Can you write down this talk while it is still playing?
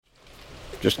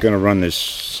Just going to run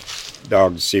this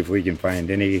dog to see if we can find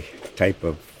any type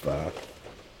of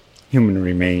human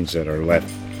remains that are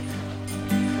left.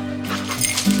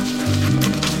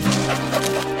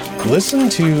 Listen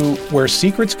to Where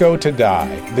Secrets Go to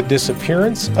Die, The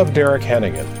Disappearance of Derek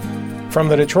Hennigan. From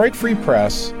the Detroit Free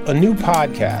Press, a new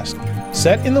podcast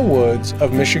set in the woods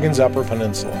of Michigan's Upper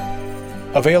Peninsula.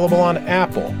 Available on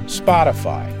Apple,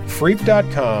 Spotify,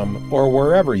 Freep.com, or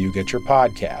wherever you get your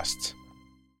podcasts.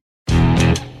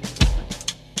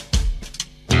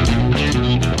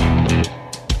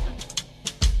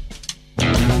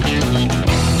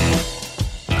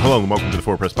 Hello and welcome to the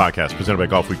Four Press Podcast, presented by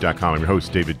GolfWeek.com. I'm your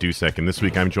host, David Dusek, and this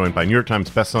week I'm joined by New York Times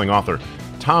bestselling author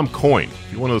Tom Coyne.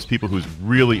 If you're one of those people who's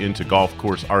really into golf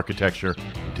course architecture,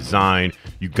 design,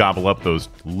 you gobble up those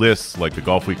lists like the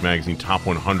Golf Week magazine Top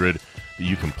 100 that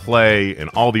you can play and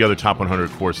all the other Top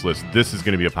 100 course lists, this is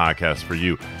going to be a podcast for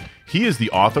you. He is the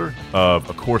author of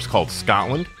a course called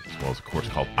Scotland, as well as a course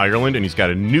called Ireland, and he's got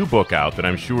a new book out that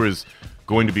I'm sure is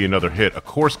going to be another hit, a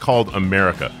course called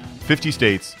America, 50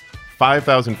 states,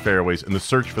 5,000 fairways, and the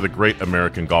search for the great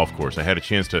American golf course. I had a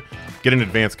chance to get an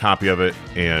advanced copy of it,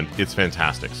 and it's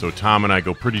fantastic. So Tom and I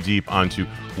go pretty deep onto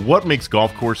what makes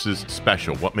golf courses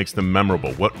special, what makes them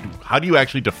memorable, how do you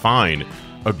actually define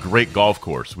a great golf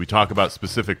course? We talk about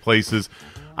specific places.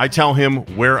 I tell him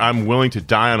where I'm willing to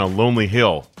die on a lonely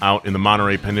hill out in the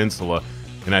Monterey Peninsula,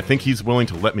 and I think he's willing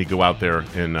to let me go out there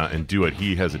and do it.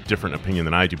 He has a different opinion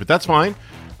than I do, but that's fine.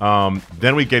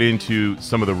 Then we get into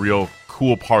some of the real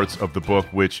cool parts of the book,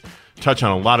 which touch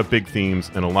on a lot of big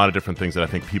themes and a lot of different things that I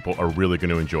think people are really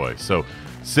going to enjoy. So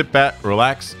sit back,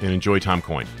 relax, and enjoy Tom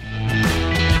Coyne.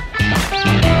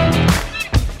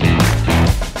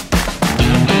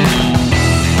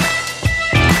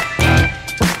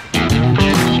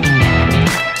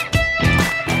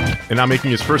 And now making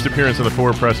his first appearance on the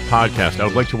Four Press Podcast, I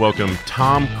would like to welcome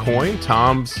Tom Coyne.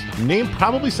 Tom's name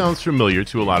probably sounds familiar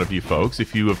to a lot of you folks.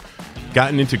 If you have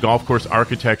gotten into golf course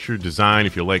architecture, design,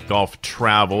 if you like golf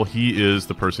travel, he is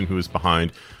the person who is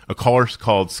behind a course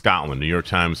called Scotland, New York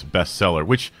Times bestseller,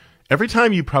 which every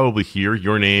time you probably hear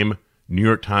your name, New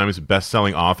York Times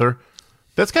bestselling author,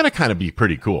 that's got to kind of be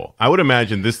pretty cool. I would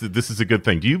imagine this is a good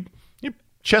thing. Do you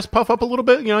chest puff up a little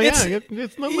bit? You know, it's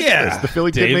the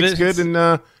Philly kid makes good, and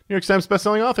New York Times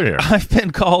bestselling author here. I've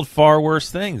been called far worse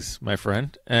things, my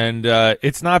friend, and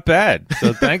it's not bad. So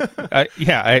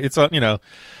it's on,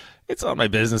 it's on my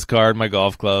business card, my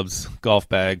golf clubs, golf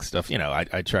bag stuff.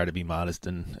 I try to be modest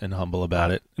and humble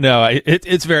about it. No,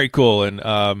 it's very cool, and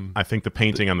I think the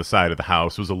painting on the side of the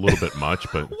house was a little bit much,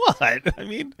 but what? I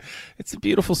mean, it's a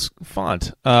beautiful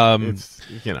font. It's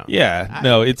been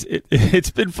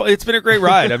a great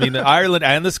ride. I mean, the Ireland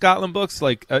and the Scotland books,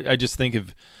 like I just think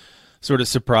have sort of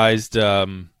surprised.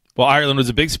 Well, Ireland was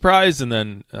a big surprise, and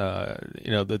then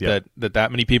that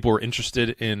many people were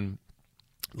interested in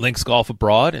links golf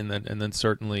abroad, and then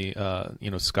certainly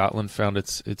Scotland found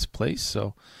its place.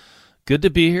 So good to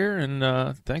be here,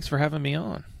 and thanks for having me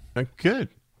on. Good.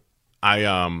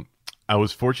 I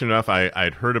was fortunate enough.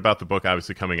 I'd heard about the book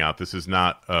obviously coming out. This is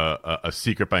not a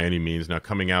secret by any means. Now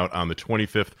coming out on the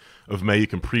 25th of May, you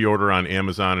can pre-order on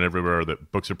Amazon and everywhere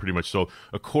that books are pretty much sold.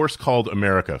 A course called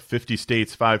America, 50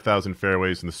 states, 5,000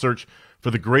 fairways, and the search for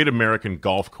the great American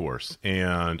golf course.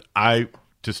 And I,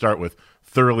 to start with,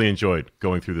 thoroughly enjoyed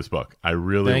going through this book. I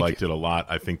really liked it a lot.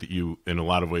 I think that you, in a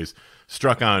lot of ways,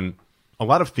 struck on a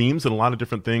lot of themes and a lot of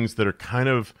different things that are kind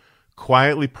of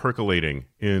quietly percolating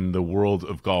in the world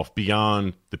of golf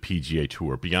beyond the PGA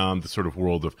Tour, beyond the sort of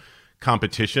world of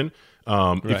competition.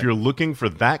 Right. If you're looking for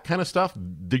that kind of stuff,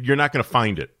 you're not going to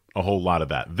find it, a whole lot of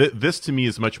that. This, to me,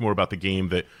 is much more about the game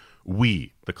that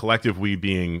we, the collective we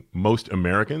being most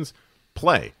Americans,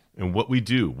 play. And what we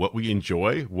do, what we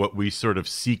enjoy, what we sort of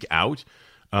seek out.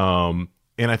 And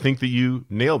I think that you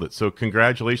nailed it. So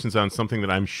congratulations on something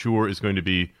that I'm sure is going to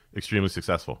be extremely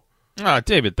successful.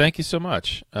 David, thank you so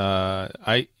much.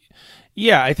 I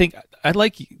think I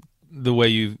like the way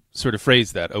you sort of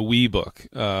phrased that, a we book.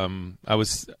 I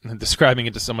was describing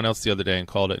it to someone else the other day and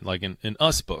called it like an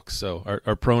us book. So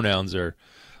our pronouns are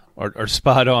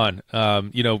spot on.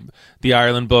 The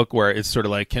Ireland book, where it's sort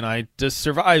of like, can I just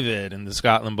survive it? And the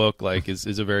Scotland book, like,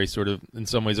 is a very sort of, in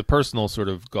some ways, a personal sort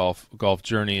of golf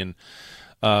journey. And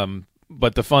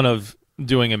but the fun of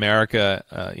doing America,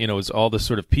 is all the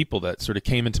sort of people that sort of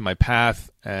came into my path,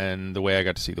 and the way I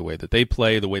got to see the way that they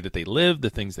play, the way that they live,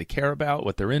 the things they care about,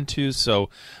 what they're into. So,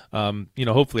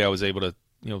 hopefully I was able to,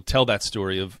 tell that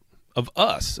story of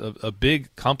us, a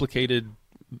big, complicated,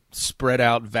 spread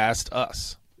out, vast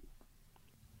us.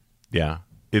 Yeah.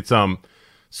 It's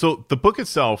so the book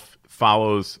itself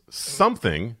follows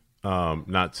something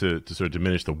not to sort of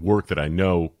diminish the work that I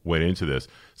know went into this,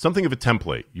 something of a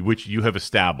template which you have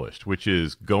established, which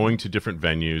is going to different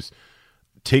venues,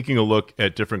 taking a look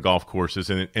at different golf courses,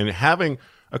 and having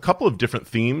a couple of different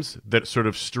themes that sort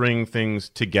of string things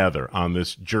together on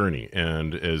this journey.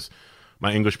 And as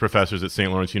my English professors at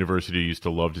St. Lawrence University used to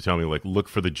love to tell me, like, look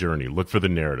for the journey, look for the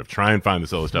narrative, try and find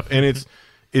this other stuff. And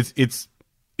it's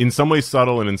in some ways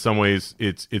subtle, and in some ways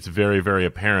it's very, very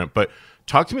apparent. But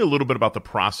talk to me a little bit about the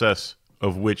process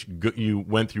of which you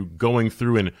went through going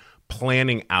through and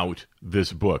planning out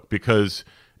this book, because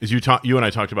as you and I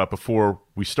talked about before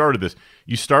we started this,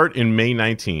 you start in May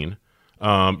 19.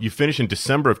 You finish in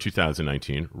December of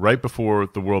 2019, right before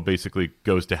the world basically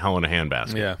goes to hell in a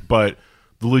handbasket. Yeah. But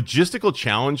the logistical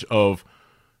challenge of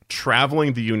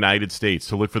traveling the United States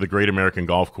to look for the Great American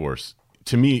Golf Course,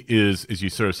 to me, is, as you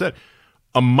sort of said,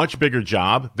 a much bigger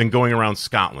job than going around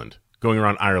Scotland, going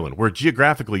around Ireland, where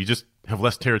geographically you just have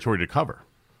less territory to cover.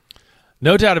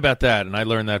 No doubt about that, and I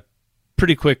learned that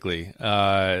pretty quickly.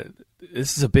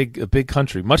 This is a big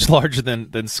country, much larger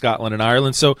than Scotland and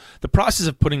Ireland. So the process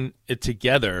of putting it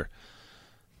together,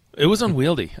 it was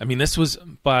unwieldy. I mean, this was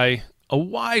by a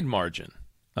wide margin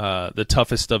the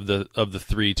toughest of the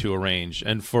three to arrange,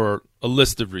 and for a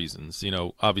list of reasons. You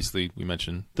know, obviously we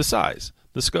mentioned the size,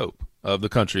 the scope of the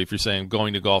country. If you're saying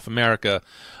going to Golf America,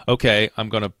 okay, I'm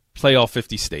going to play all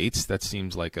 50 states. That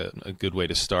seems like a good way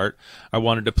to start. I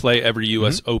wanted to play every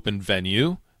U.S. Open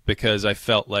venue, because I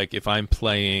felt like if I'm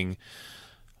playing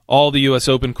all the U.S.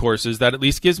 Open courses, that at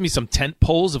least gives me some tent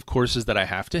poles of courses that I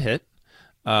have to hit,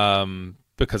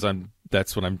 because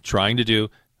that's what I'm trying to do.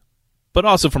 But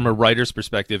also from a writer's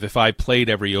perspective, if I played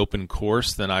every Open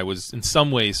course, then I was in some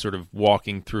ways sort of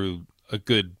walking through a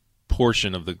good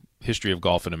portion of the history of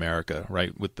golf in America,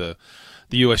 right? With the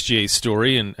USGA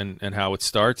story and how it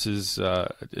starts is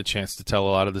a chance to tell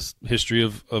a lot of this history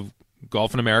of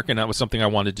golf in America, and that was something I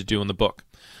wanted to do in the book.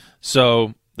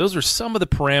 So those were some of the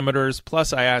parameters.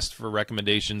 Plus, I asked for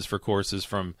recommendations for courses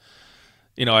from,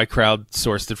 I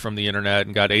crowdsourced it from the internet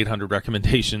and got 800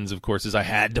 recommendations of courses I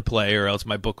had to play, or else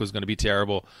my book was going to be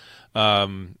terrible,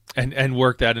 and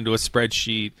worked that into a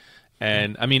spreadsheet.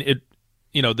 And I mean,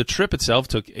 the trip itself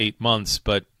took 8 months,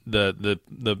 but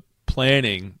the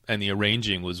planning and the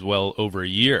arranging was well over a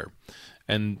year,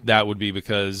 and that would be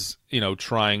because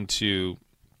trying to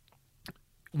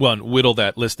whittle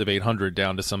that list of 800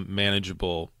 down to some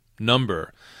manageable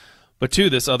number, but two,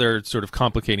 this other sort of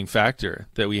complicating factor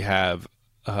that we have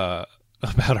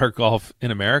about our golf in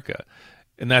America,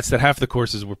 and that's that half the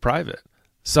courses were private,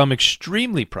 some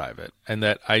extremely private, and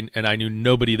that I knew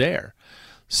nobody there.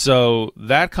 So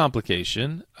that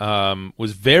complication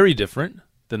was very different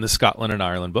than the Scotland and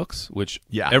Ireland books, which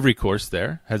every course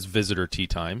there has visitor tee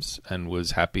times and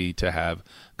was happy to have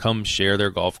come share their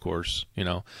golf course,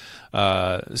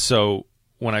 So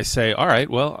when I say, all right,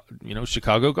 well,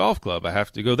 Chicago Golf Club, I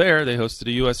have to go there. They hosted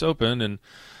a U.S. Open, and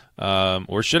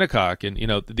or Shinnecock, and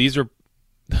these are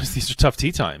tough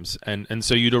tee times, and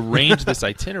so you'd arrange this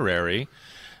itinerary,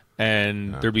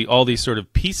 and there'd be all these sort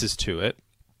of pieces to it,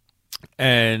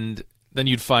 and then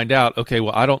you'd find out, okay,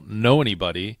 well, I don't know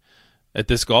anybody at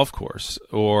this golf course,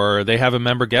 or they have a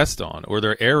member guest on, or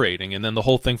they're aerating, and then the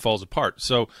whole thing falls apart.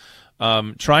 So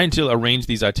trying to arrange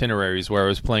these itineraries where I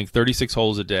was playing 36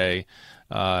 holes a day,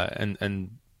 and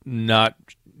not,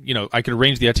 I could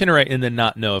arrange the itinerary and then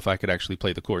not know if I could actually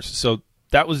play the course. So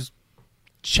that was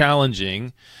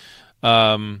challenging.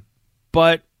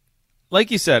 But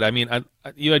like you said, I mean,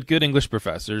 you had good English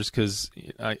professors, because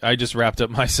I just wrapped up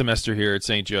my semester here at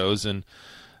St. Joe's, and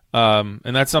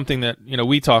that's something that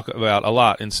we talk about a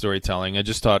lot in storytelling. I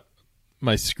just taught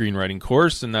my screenwriting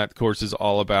course, and that course is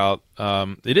all about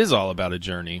it is all about a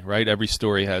journey, right? Every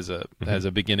story has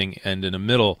a beginning, end, and a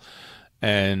middle,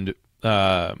 and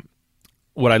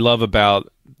what I love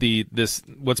about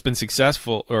what's been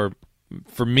successful, or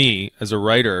for me as a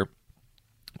writer,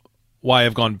 why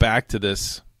I've gone back to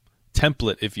this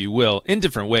template, if you will, in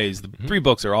different ways. The three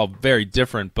books are all very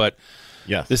different, but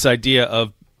this idea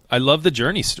of, I love the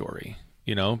journey story,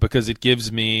 because it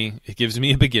gives me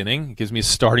a beginning, it gives me a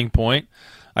starting point.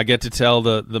 I get to tell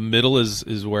the middle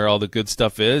is where all the good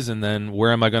stuff is, and then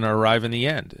where am I going to arrive in the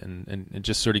end? And it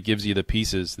just sort of gives you the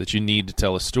pieces that you need to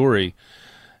tell a story.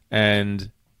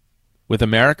 And with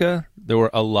America, there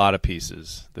were a lot of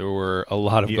pieces. There were a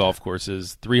lot of golf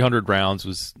courses. 300 rounds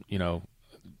was,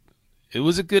 it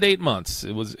was a good 8 months.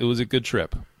 It was a good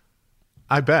trip.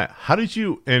 I bet. How did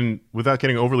you, and without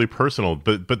getting overly personal,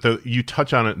 but you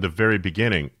touch on it at the very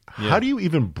beginning, how do you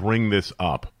even bring this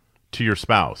up to your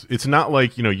spouse? It's not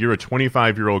like, you're a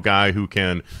 25-year-old guy who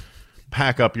can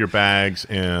pack up your bags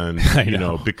and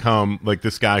become like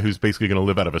this guy who's basically going to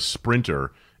live out of a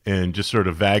Sprinter and just sort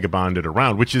of vagabond it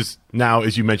around, which is now,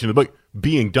 as you mentioned in the book,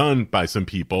 being done by some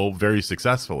people very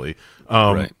successfully.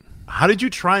 Right. How did you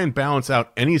try and balance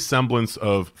out any semblance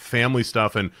of family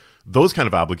stuff and those kind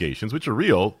of obligations, which are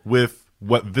real, with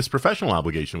what this professional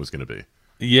obligation was going to be?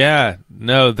 Yeah,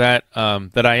 no, that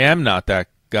I am not that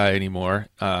guy anymore.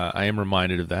 I am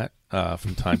reminded of that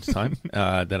from time to time.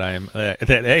 That I am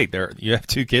hey, you have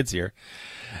 2 kids here,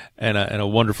 and a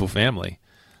wonderful family.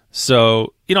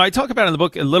 So I talk about it in the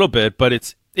book a little bit, but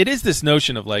it is this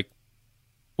notion of like,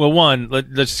 well, one, let's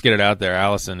just get it out there.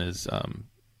 Allison is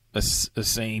a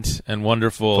saint and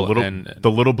wonderful, the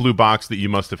little blue box that you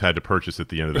must have had to purchase at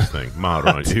the end of this thing.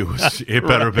 It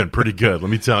better have been pretty good.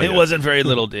 Let me tell you, it wasn't very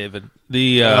little, David.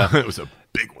 It was a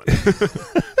big one.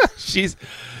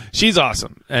 She's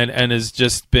awesome and has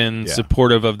just been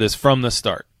supportive of this from the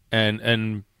start.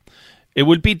 And it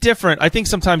would be different. I think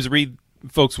sometimes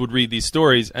folks would read these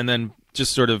stories and then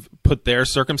just sort of put their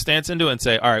circumstance into it and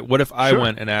say, all right, what if I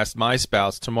went and asked my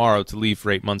spouse tomorrow to leave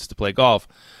for 8 months to play golf?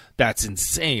 That's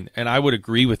insane. And I would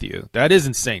agree with you. That is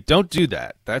insane. Don't do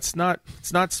that. It's not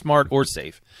smart or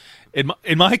safe.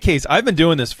 In my case, I've been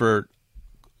doing this for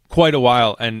quite a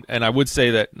while, and I would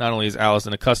say that not only is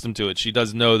Allison accustomed to it, she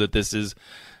does know that this is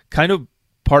kind of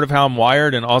part of how I'm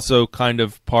wired and also kind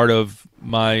of part of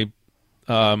my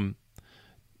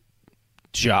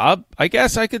job, I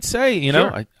guess I could say.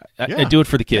 Sure. I do it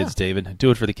for the kids, David. I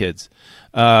do it for the kids.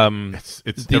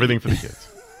 It's everything for the kids.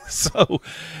 So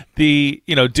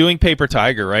doing Paper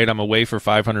Tiger, right? I'm away for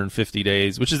 550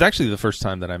 days, which is actually the first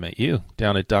time that I met you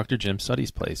down at Dr. Jim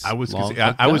Suddy's place. I was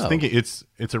thinking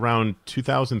it's around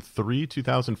 2003,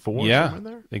 2004. Yeah, somewhere in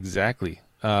there? Exactly.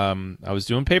 I was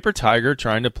doing Paper Tiger,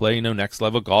 trying to play, next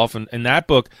level golf, and that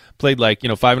book played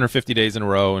 550 days in a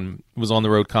row, and was on the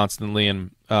road constantly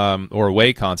and or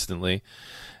away constantly.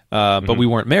 But we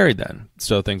weren't married then,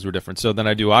 so things were different. So then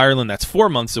I do Ireland. That's 4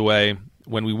 months away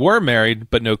when we were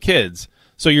married, but no kids.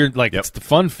 So you're like, it's the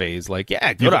fun phase. Like, go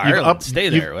to Ireland, stay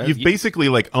there. You've basically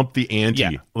upped the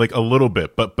ante a little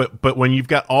bit, but when you've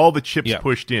got all the chips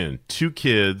pushed in, 2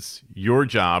 kids, your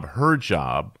job, her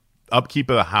job, upkeep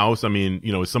of the house. I mean,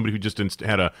 as somebody who just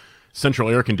had a central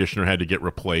air conditioner had to get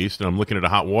replaced, and I'm looking at a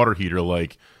hot water heater,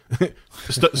 like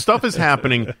stuff is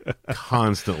happening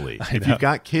constantly. If you've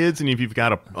got kids and if you've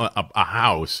got a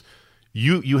house,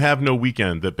 you have no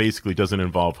weekend that basically doesn't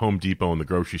involve Home Depot and the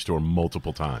grocery store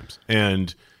multiple times.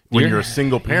 And when you're a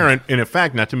single parent, and in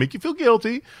fact, not to make you feel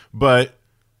guilty, but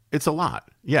it's a lot.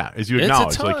 Yeah, as you acknowledge,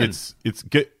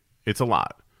 it's a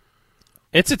lot.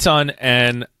 It's a ton,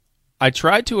 and I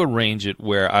tried to arrange it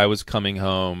where I was coming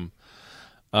home.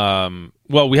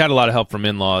 Well, we had a lot of help from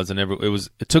in-laws, and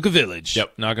it took a village.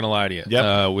 Yep. Not going to lie to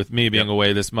you. With me being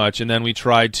away this much, and then we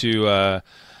tried to.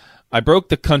 I broke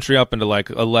the country up into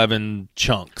 11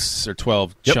 chunks or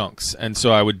 12 chunks, and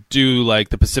so I would do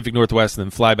the Pacific Northwest, and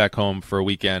then fly back home for a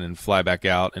weekend, and fly back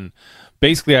out, and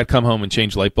basically I'd come home and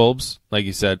change light bulbs, like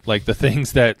you said, like the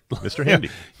things that Mr. Handy.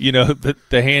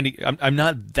 The handy. I'm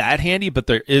not that handy, but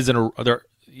there's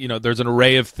an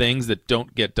array of things that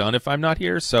don't get done if I'm not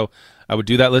here. So I would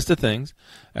do that list of things,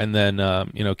 and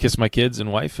then kiss my kids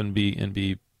and wife and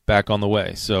be back on the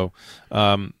way. So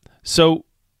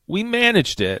we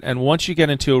managed it, and once you get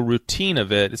into a routine of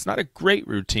it, it's not a great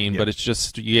routine, but it's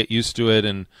just you get used to it.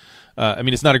 And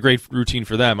it's not a great routine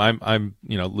for them. I'm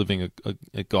living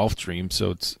a golf dream,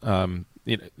 so it's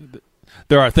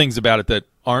there are things about it that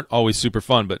aren't always super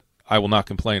fun, but I will not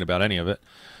complain about any of it.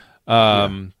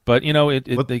 But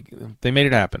they made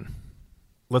it happen.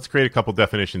 Let's create a couple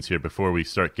definitions here before we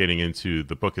start getting into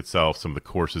the book itself, some of the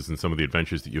courses and some of the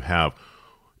adventures that you have.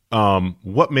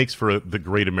 What makes for the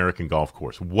great American golf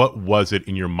course? What was it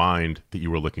in your mind that you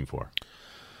were looking for?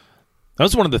 That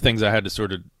was one of the things I had to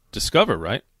sort of discover,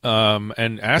 right?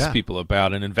 And ask people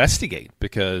about and investigate,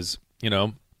 because,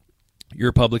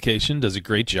 your publication does a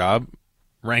great job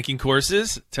ranking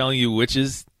courses, telling you which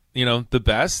is, the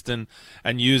best, and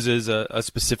uses a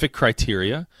specific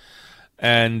criteria.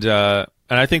 And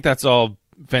I think that's all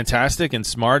fantastic and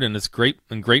smart, and it's great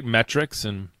metrics,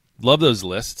 and love those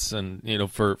lists, and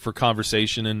for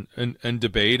conversation and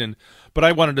debate. But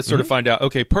I wanted to sort of find out,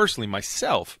 okay, personally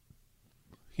myself,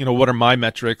 what are my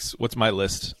metrics? What's my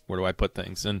list? Where do I put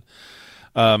things? And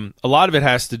a lot of it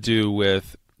has to do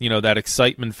with that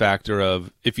excitement factor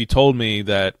of, if you told me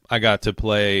that I got to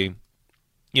play,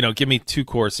 give me 2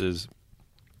 courses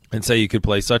and say you could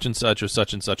play such and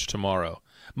such tomorrow,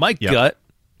 my gut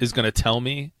is going to tell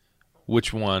me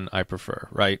which one I prefer,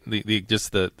 right? The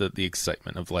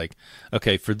excitement of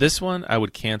okay, for this one I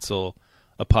would cancel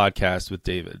a podcast with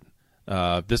David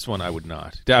This one I would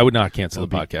not. I would not cancel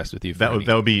the podcast with you. That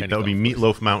would be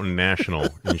Meatloaf Mountain National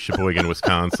in Sheboygan,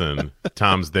 Wisconsin.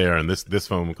 Tom's there, and this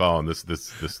phone call, and this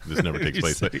never takes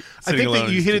place. But I think that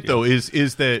you hit it though.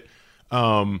 Is that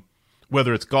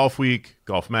whether it's Golf Week,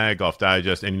 Golf Mag, Golf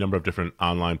Digest, any number of different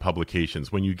online publications,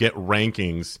 when you get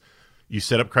rankings, you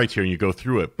set up criteria and you go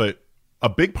through it. But a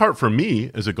big part for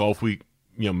me as a Golf Week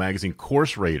magazine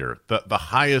course rater, the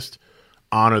highest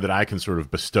honor that I can sort of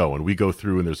bestow, and we go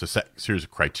through and there's a series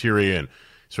of criteria and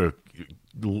sort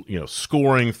of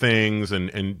scoring things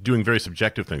and doing very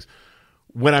subjective things.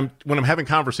 When I'm having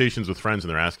conversations with friends and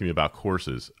they're asking me about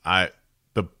courses,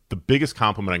 the biggest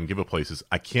compliment I can give a place is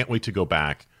I can't wait to go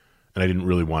back, and I didn't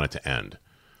really want it to end.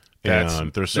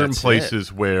 And there are certain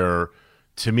places where,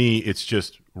 to me, it's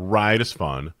just ride is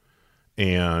fun,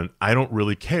 and I don't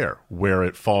really care where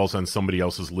it falls on somebody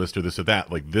else's list or this or that.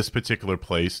 Like, this particular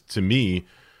place, to me,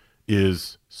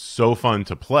 is so fun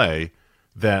to play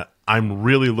that I'm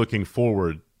really looking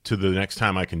forward to the next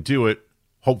time I can do it,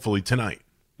 hopefully tonight.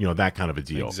 That kind of a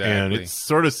deal. Exactly. And it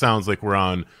sort of sounds like we're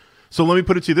on. So let me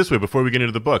put it to you this way before we get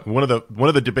into the book. One of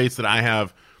the debates that I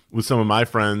have with some of my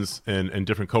friends and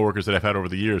different coworkers that I've had over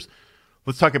the years,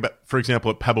 let's talk about, for example,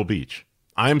 at Pebble Beach.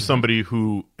 I am somebody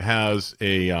who has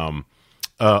a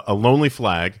lonely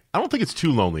flag. I don't think it's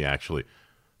too lonely, actually.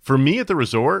 For me at the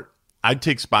resort, I'd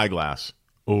take Spyglass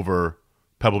over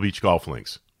Pebble Beach golf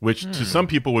links, which to some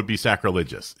people would be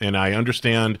sacrilegious. And I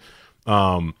understand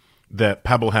that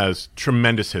Pebble has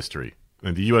tremendous history,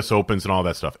 and the U.S. Opens and all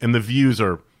that stuff. And the views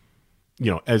are,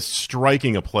 as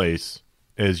striking a place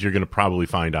as you're going to probably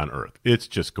find on Earth. It's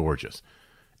just gorgeous.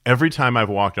 Every time I've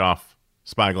walked off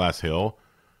Spyglass Hill,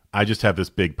 I just have this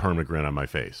big perma-grin on my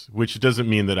face, which doesn't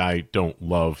mean that I don't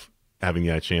love having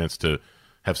that chance to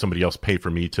have somebody else pay for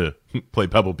me to play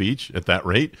Pebble Beach at that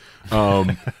rate.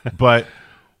 But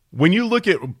when you look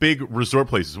at big resort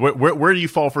places, where do you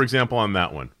fall, for example, on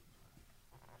that one?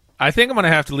 I think I'm going to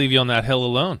have to leave you on that hill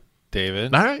alone,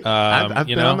 David. All right. I've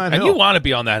been on that hill. And you want to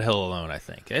be on that hill alone, I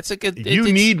think. It's a good.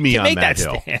 You need me on that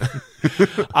hill.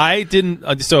 I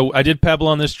didn't. So I did Pebble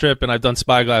on this trip, and I've done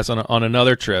Spyglass on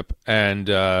another trip, and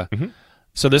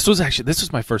so this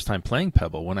was my first time playing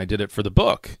Pebble when I did it for the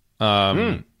book,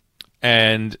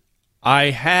 and I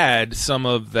had some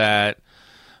of that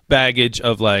baggage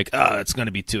of like, it's going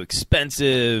to be too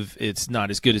expensive. It's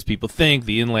not as good as people think.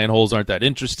 The inland holes aren't that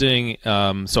interesting.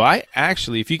 So I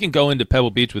actually, if you can go into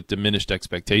Pebble Beach with diminished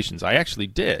expectations, I actually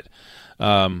did.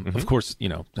 Of course,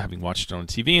 having watched it on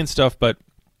TV and stuff, but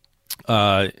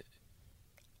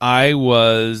I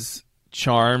was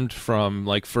charmed from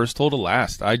like first hole to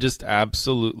last. I just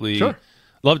absolutely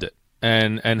loved it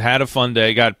and had a fun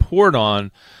day, got poured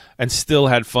on, and still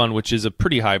had fun, which is a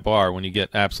pretty high bar when you get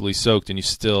absolutely soaked and you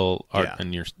still are,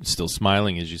 and you're still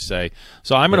smiling, as you say.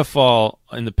 So I'm going to fall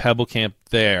in the Pebble camp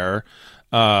there.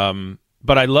 But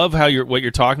I love what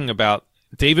you're talking about.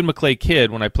 David McClay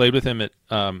Kidd, when I played with him at,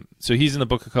 so he's in the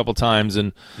book a couple times,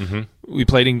 and we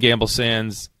played in Gamble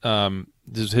Sands.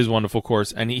 This is his wonderful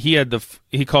course, and he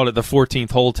called it the 14th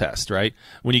hole test. Right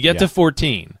when you get to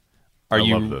 14. Are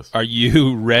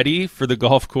you ready for the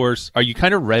golf course? Are you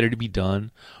kind of ready to be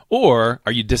done? Or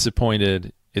are you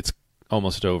disappointed it's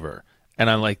almost over? And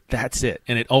I'm like, that's it.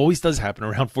 And it always does happen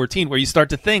around 14 where you start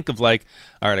to think of like,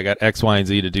 all right, I got X, Y, and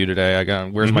Z to do today.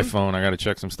 Where's my phone? I got to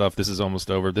check some stuff. This is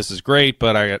almost over. This is great,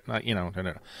 but I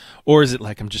got, Or is it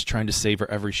like I'm just trying to savor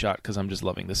every shot because I'm just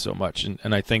loving this so much?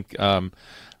 And I think I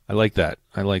like that.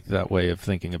 I like that way of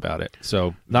thinking about it.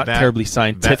 So not terribly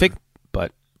scientific,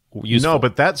 but useful. No,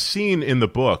 but that scene in the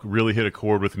book really hit a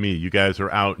chord with me. You guys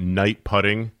are out night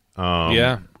putting.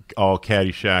 All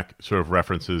Caddyshack sort of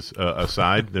references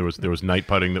aside, there was night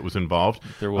putting that was involved.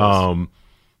 There was.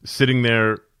 Sitting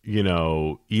there,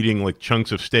 eating like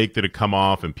chunks of steak that had come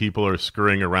off, and people are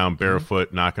scurrying around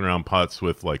barefoot, knocking around putts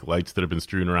with like lights that have been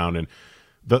strewn around, and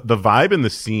the vibe in the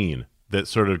scene that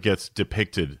sort of gets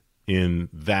depicted in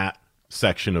that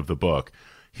section of the book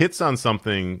hits on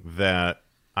something that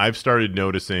I've started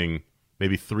noticing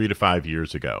maybe 3 to 5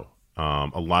 years ago.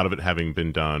 A lot of it having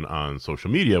been done on social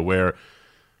media, where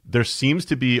there seems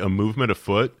to be a movement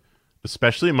afoot,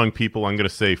 especially among people, I'm going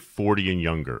to say 40 and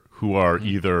younger, who are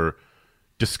either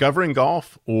discovering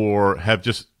golf or have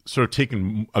just sort of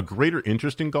taken a greater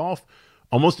interest in golf,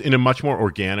 almost in a much more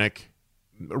organic,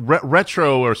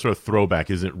 retro or sort of throwback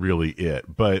isn't really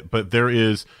it, but there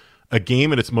is a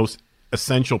game at its most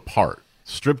essential part,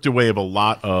 stripped away of a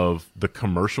lot of the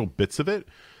commercial bits of it,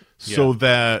 so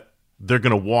that they're going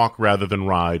to walk rather than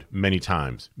ride many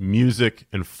times. Music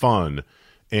and fun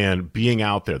and being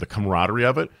out there, the camaraderie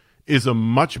of it, is a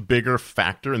much bigger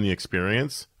factor in the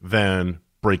experience than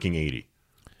breaking 80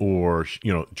 or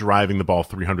driving the ball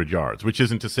 300 yards, which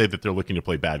isn't to say that they're looking to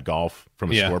play bad golf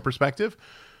from a score perspective.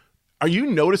 Are you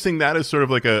noticing that as sort of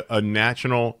like a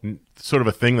national sort of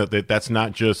a thing that's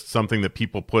not just something that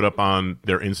people put up on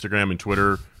their Instagram and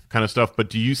Twitter kind of stuff,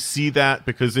 but do you see that?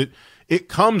 Because it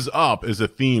comes up as a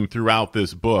theme throughout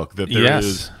this book that there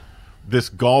is this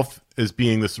golf as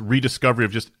being this rediscovery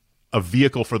of just a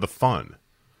vehicle for the fun.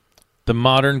 The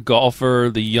modern golfer,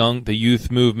 the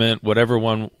youth movement, whatever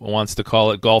one wants to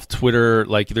call it, golf Twitter,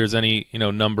 like there's any,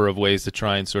 number of ways to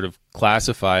try and sort of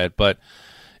classify it, but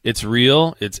it's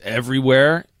real, it's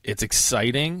everywhere, it's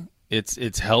exciting,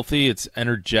 it's healthy, it's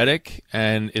energetic,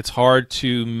 and it's hard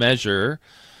to measure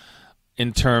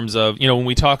in terms of, when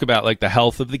we talk about like the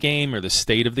health of the game or the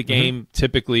state of the game,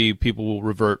 typically people will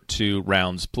revert to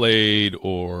rounds played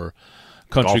or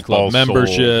country club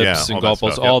memberships and golf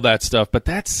balls, all that stuff. But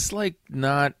that's like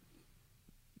not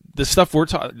the stuff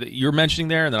you're mentioning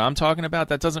there and that I'm talking about.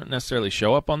 That doesn't necessarily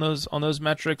show up on those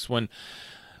metrics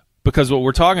because what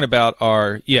we're talking about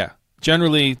are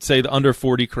generally say the under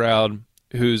 40 crowd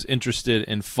who's interested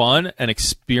in fun and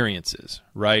experiences,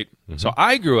 right? So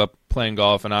I grew up playing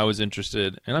golf and I was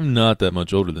interested, and I'm not that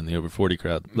much older than the over 40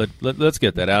 crowd. Let's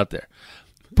get that out there.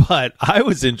 But I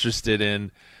was interested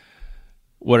in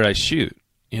what did I shoot?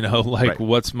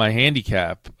 What's my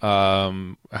handicap? How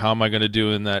am I going to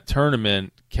do in that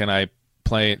tournament? Can I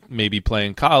play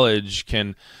in college?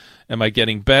 Am I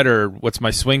getting better? What's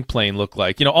my swing plane look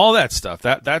like? All that stuff.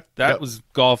 That was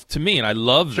golf to me, and I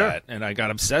love that, and I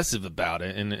got obsessive about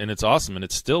it, and it's awesome, and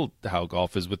it's still how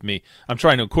golf is with me. I'm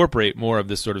trying to incorporate more of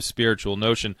this sort of spiritual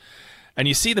notion. And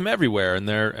you see them everywhere, and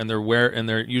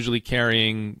they're usually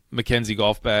carrying Mackenzie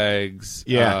golf bags,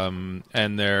 and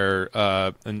they're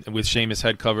and with Seamus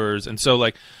head covers, and so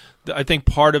like I think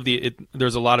part of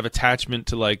there's a lot of attachment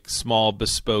to like small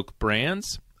bespoke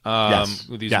brands,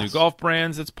 with these new golf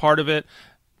brands. That's part of it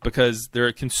because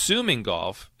they're consuming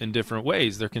golf in different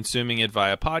ways. They're consuming it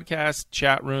via podcast,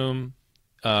 chat room,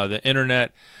 the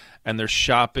internet, and they're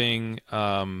shopping.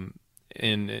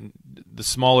 In the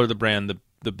smaller the brand,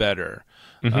 the better.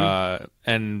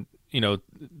 And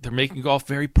they're making golf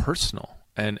very personal,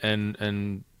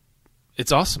 and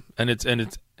it's awesome,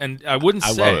 and I wouldn't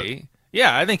say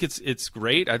I think it's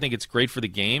great. I think it's great for the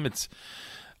game. It's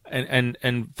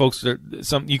and folks,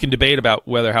 you can debate about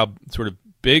whether how sort of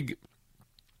big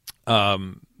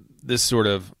this sort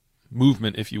of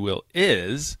movement, if you will,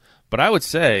 is, but I would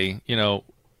say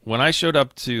when I showed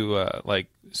up to like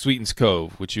Sweetens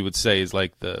Cove, which you would say is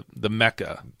like the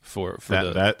mecca for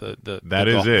that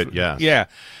is golf. it, yeah. Yeah.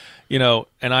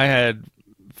 And I had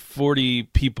 40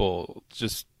 people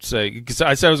just say, because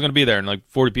I said I was going to be there, and like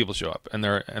 40 people show up, and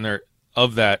they're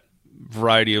of that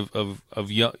variety of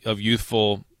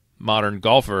youthful modern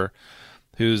golfer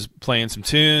who's playing some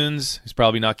tunes, who's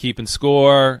probably not keeping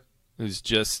score, who's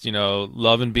just,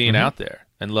 loving being out there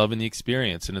and loving the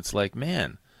experience. And it's like,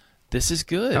 man, this is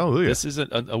good. Hallelujah. This is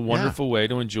a wonderful way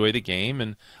to enjoy the game.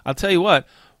 And I'll tell you what,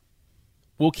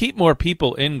 we'll keep more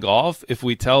people in golf if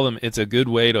we tell them it's a good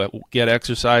way to get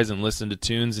exercise and listen to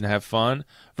tunes and have fun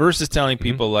versus telling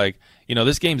people like,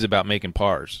 this game's about making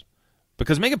pars.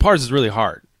 Because making pars is really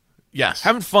hard. Yes.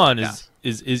 Having fun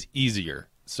is easier.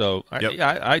 So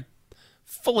I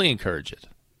fully encourage it.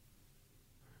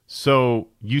 So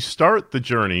you start the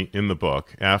journey in the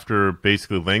book after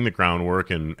basically laying the groundwork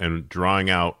and drawing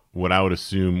out what I would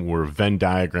assume were Venn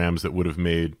diagrams that would have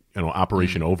made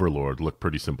Operation Overlord look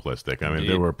pretty simplistic. I mean,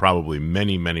 there were probably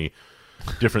many, many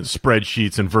different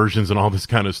spreadsheets and versions and all this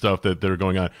kind of stuff that are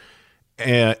going on.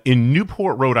 In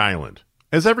Newport, Rhode Island,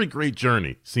 as every great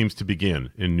journey seems to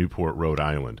begin in Newport, Rhode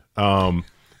Island.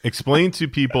 Explain to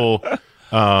people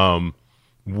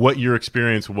what your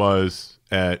experience was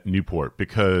at Newport,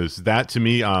 because that to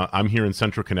me, I'm here in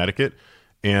Central Connecticut,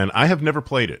 and I have never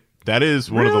played it. That is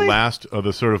one of the last of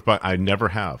the sort of, but I never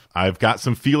have. I've got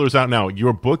some feelers out now.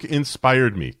 Your book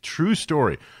inspired me. True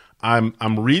story.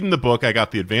 I'm reading the book. I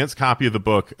got the advanced copy of the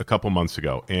book a couple months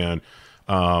ago, and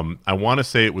I want to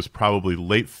say it was probably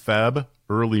late Feb,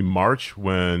 early March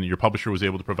when your publisher was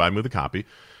able to provide me with a copy.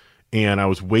 And I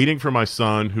was waiting for my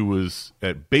son, who was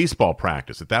at baseball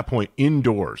practice, at that point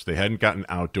indoors. They hadn't gotten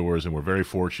outdoors, and we're very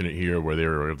fortunate here where they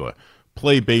were able to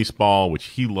play baseball, which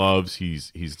he loves.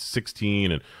 He's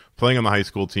 16 and playing on the high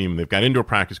school team. And they've got indoor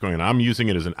practice going on. I'm using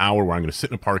it as an hour where I'm going to sit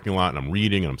in a parking lot and I'm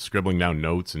reading and I'm scribbling down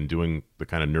notes and doing the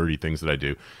kind of nerdy things that I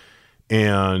do.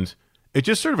 And it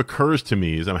just sort of occurs to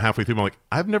me as I'm halfway through, I'm like,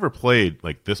 I've never played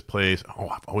like this place. Oh,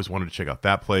 I've always wanted to check out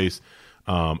that place.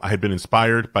 I had been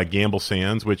inspired by Gamble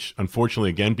Sands, which unfortunately,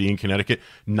 again, being Connecticut,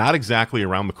 not exactly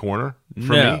around the corner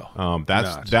for me.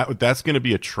 That's going to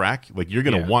be a trek. Like, you're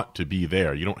going to want to be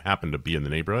there. You don't happen to be in the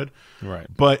neighborhood. Right.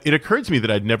 But it occurred to me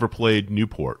that I'd never played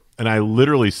Newport. And I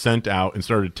literally sent out and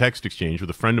started a text exchange with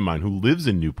a friend of mine who lives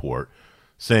in Newport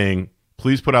saying,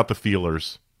 please put out the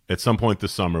feelers at some point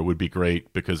this summer would be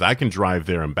great because I can drive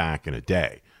there and back in a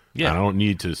day. Yeah. I don't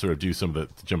need to sort of do some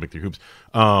of the jumping through hoops.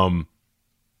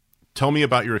 Tell me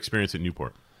about your experience at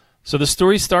Newport. So the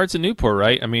story starts at Newport,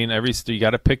 right? I mean, you got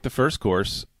to pick the first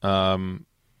course, and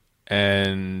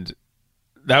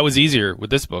that was easier with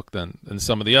this book than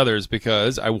some of the others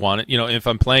because I wanted, if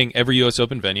I'm playing every U.S.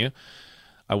 Open venue,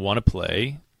 I want to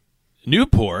play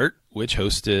Newport, which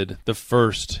hosted the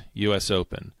first U.S.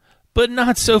 Open, but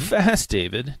not so fast,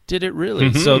 David. Did it really?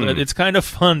 Mm-hmm. So it's kind of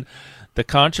fun. The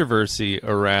controversy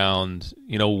around,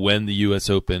 when the U.S.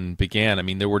 Open began. I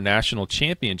mean, there were national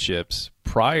championships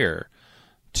prior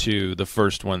to the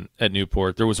first one at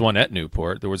Newport. There was one at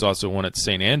Newport. There was also one at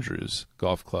St. Andrews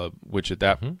Golf Club, which at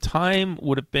that time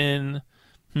would have been,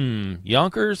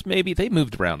 Yonkers, maybe. They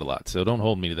moved around a lot, so don't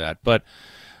hold me to that. But,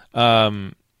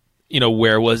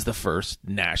 where was the first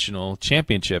national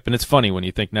championship? And it's funny when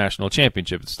you think national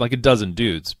championship. It's like a dozen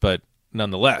dudes, but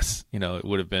nonetheless, it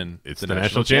would have been the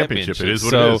national championship. It is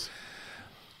what it is.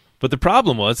 But the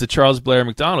problem was that Charles Blair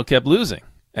Macdonald kept losing,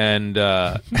 and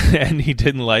and he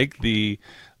didn't like the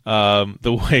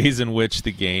ways in which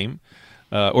the game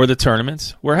or the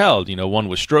tournaments were held. One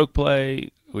was stroke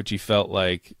play, which he felt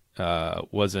like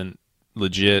wasn't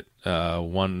legit.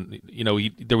 One,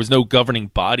 there was no governing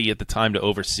body at the time to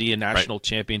oversee a national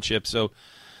championship, so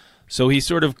he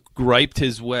sort of griped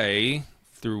his way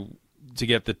through to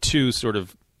get the two sort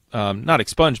of not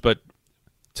expunged, but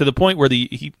to the point where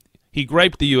he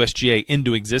griped the USGA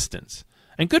into existence.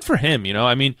 And good for him,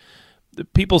 I mean,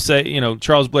 people say,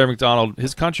 Charles Blair Macdonald,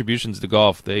 his contributions to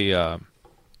golf, they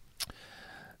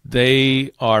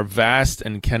are vast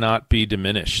and cannot be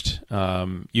diminished.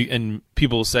 And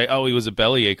people will say, oh, he was a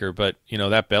bellyacher, but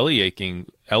that bellyaching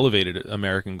elevated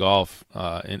American golf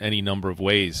in any number of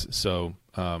ways. So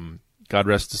God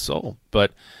rest his soul.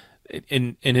 But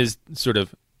in his sort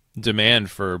of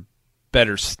demand for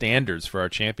better standards for our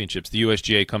championships, the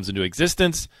USGA comes into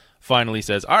existence, finally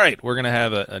says, all right, we're going to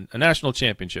have a national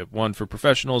championship, one for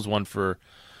professionals, one for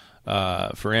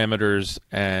amateurs,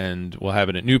 and we'll have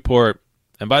it at Newport.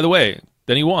 And by the way,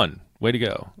 then he won. Way to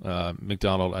go.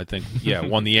 Macdonald, I think,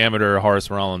 won the amateur. Horace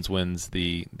Rollins wins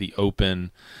the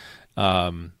Open.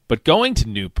 But going to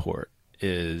Newport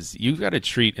you've got a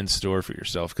treat in store for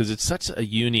yourself because it's such a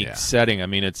unique setting. I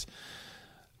mean,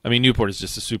 Newport is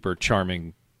just a super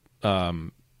charming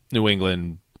New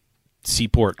England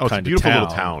seaport kind of town. It's a beautiful little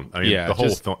town. I mean,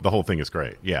 the whole thing is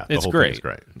great. Yeah, it's whole great. Thing is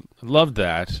great. Love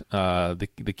that.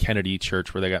 The Kennedy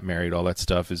Church where they got married, all that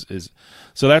stuff is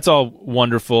so that's all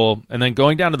wonderful. And then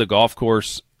going down to the golf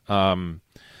course, that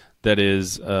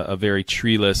is a very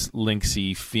treeless,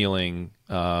 linksy feeling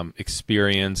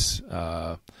experience.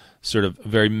 Sort of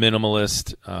very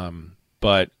minimalist,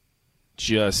 but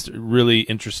just really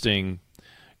interesting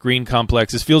green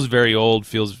complexes. Feels very old.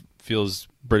 Feels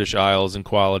British Isles in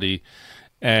quality,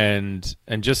 and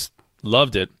just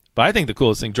loved it. But I think the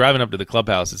coolest thing, driving up to the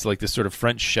clubhouse, it's like this sort of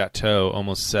French chateau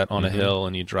almost set on a hill,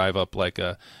 and you drive up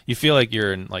you feel like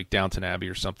you're in like Downton Abbey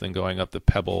or something, going up the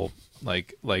pebble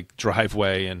like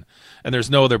driveway, and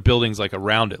there's no other buildings like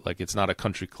around it. Like it's not a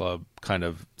country club kind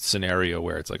of scenario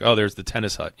where it's like, oh, there's the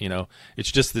tennis hut,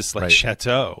 it's just this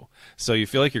chateau. So you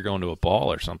feel like you're going to a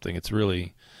ball or something. It's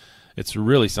really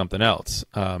something else.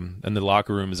 And the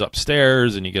locker room is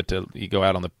upstairs, and you go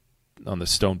out on the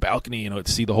stone balcony, to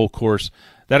see the whole course.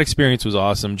 That experience was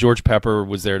awesome. George Pepper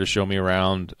was there to show me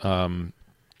around,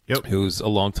 who's a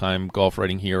longtime golf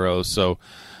writing hero. So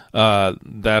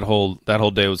that whole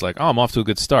day was like, oh, I'm off to a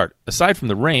good start. Aside from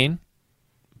the rain,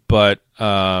 but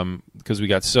because we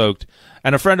got soaked.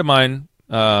 And a friend of mine,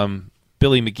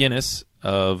 Billy McGinnis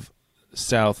of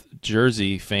South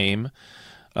Jersey fame,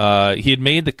 he had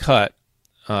made the cut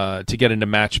to get into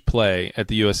match play at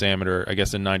the U.S. Amateur, I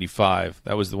guess in '95.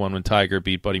 That was the one when Tiger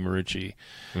beat Buddy Marucci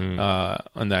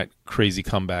on that crazy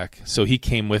comeback. So he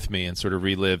came with me and sort of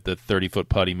relived the 30-foot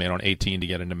putt he made on 18 to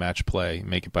get into match play,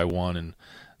 make it by one. And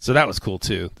so that was cool,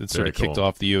 too. That sort of kicked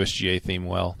off the USGA theme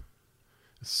well.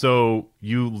 So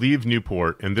you leave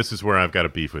Newport, and this is where I've got a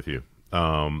beef with you.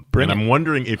 And I'm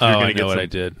wondering if you're going to get some what I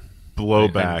did.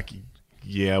 Blowback.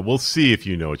 Yeah, we'll see if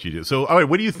you know what you did. So, all right,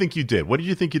 what do you think you did? What did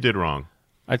you think you did wrong?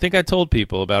 I think I told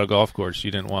people about a golf course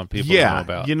you didn't want people to know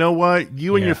about. You know what?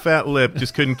 You and your fat lip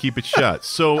just couldn't keep it shut.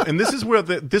 So, and this is where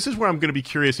I'm going to be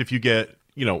curious if you get,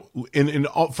 you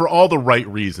know, for all the right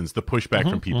reasons, the pushback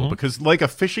from people, because like a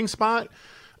fishing spot,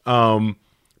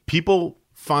 people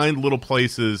find little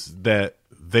places that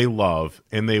they love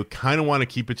and they kind of want to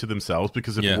keep it to themselves,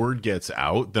 because if word gets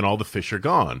out, then all the fish are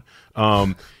gone.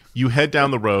 You head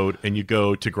down the road and you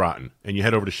go to Groton and you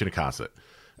head over to Shinnecossett.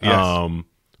 Yes.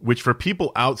 Which for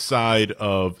people outside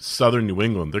of southern New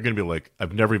England, they're going to be like,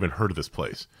 I've never even heard of this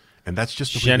place. And that's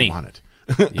just the way you want it.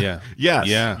 Yeah. Yes.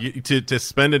 Yeah. To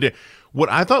spend a day. What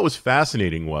I thought was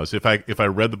fascinating was, if I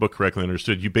read the book correctly and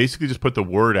understood, you basically just put the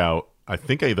word out, I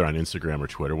think either on Instagram or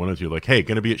Twitter, one of you, like, hey,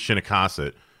 going to be at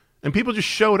Shinnecossett. And people just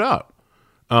showed up.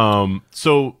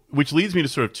 So, which leads me to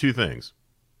sort of two things.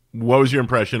 What was your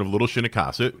impression of Little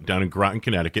Shinnecossett down in Groton,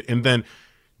 Connecticut? And then,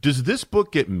 does this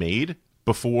book get made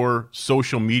before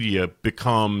social media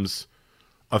becomes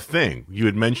a thing? You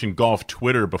had mentioned golf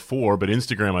Twitter before, but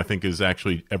Instagram, I think, is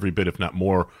actually every bit, if not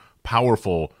more,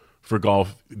 powerful for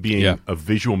golf being a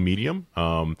visual medium.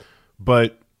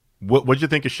 But what did you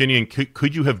think of Shinny? And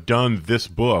could you have done this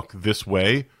book this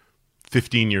way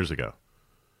 15 years ago?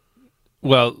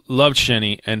 Well, loved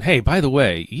Shinny, and hey, by the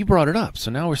way, you brought it up,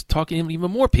 so now we're talking to even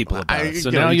more people about it.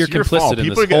 So now you're complicit in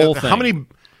this whole thing. How many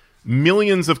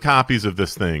millions of copies of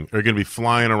this thing are going to be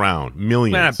flying around?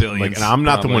 Millions. Nah, billions. Like, and I'm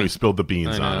not the one who spilled the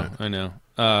beans on it. I know.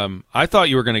 I thought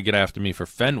you were going to get after me for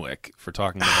Fenwick for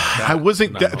talking about that. I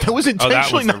wasn't. That was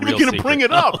intentionally not even going to bring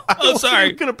it up. Oh, sorry. I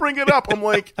was going to bring it up. I'm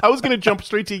like, I was going to jump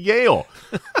straight to Yale.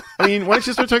 I mean, why don't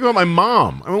you start talking about my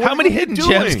mom? I mean, how many hidden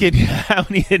gems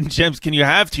can you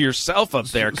have to yourself up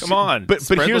there? Come on. But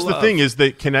here's the thing: is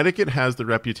that Connecticut has the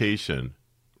reputation,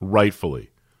 rightfully,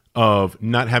 of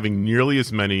not having nearly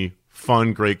as many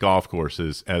fun, great golf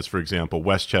courses as, for example,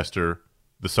 Westchester,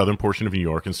 the southern portion of New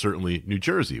York, and certainly New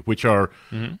Jersey, which are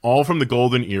all from the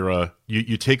golden era.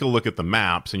 You take a look at the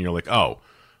maps and you're like, oh,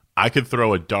 I could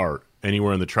throw a dart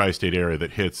anywhere in the tri-state area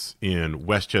that hits in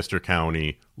Westchester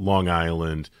County, Long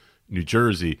Island, New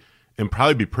Jersey, and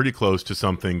probably be pretty close to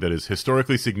something that is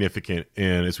historically significant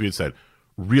and, as we had said,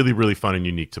 really, really fun and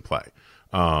unique to play.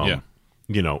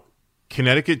 You know,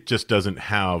 Connecticut just doesn't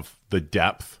have the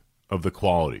depth of the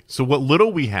quality. So what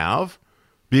little we have,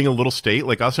 being a little state,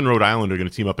 like us and Rhode Island are going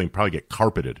to team up and probably get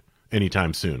carpeted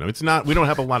anytime soon. I mean, it's not, we don't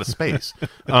have a lot of space.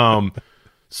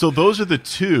 So those are the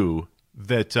two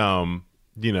that,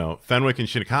 you know, Fenwick and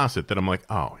Shinnecossett, that I'm like,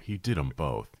 oh, he did them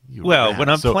both. When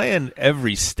I'm playing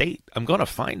every state, I'm going to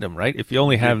find them, right? If you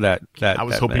only have that I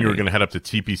was hoping you were going to head up to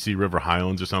TPC River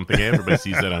Highlands or something. Everybody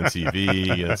sees that on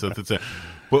TV. You know, so it's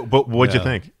but what'd you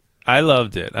think? I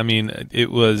loved it. I mean, it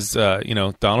was, you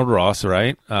know, Donald Ross,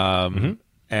 right?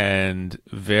 And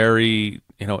very,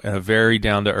 you know, a very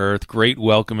down to earth, great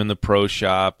welcome in the pro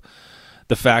shop.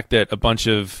 The fact that a bunch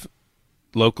of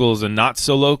locals and not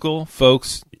so local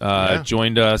folks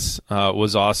joined us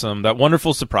was awesome. That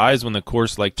wonderful surprise when the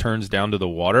course like turns down to the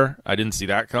water. I didn't see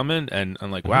that coming, and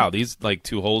I'm like, wow, these like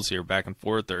two holes here back and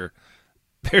forth they're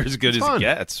as good as it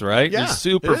gets, right? Yeah, it's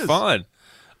super fun.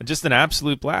 Just an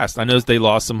absolute blast. I know they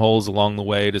lost some holes along the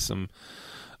way to some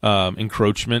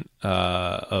encroachment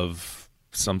of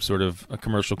some sort of a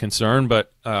commercial concern,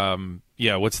 but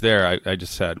what's there?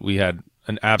 We had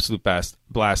an absolute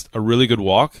blast, a really good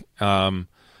walk.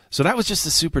 So that was just a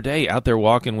super day out there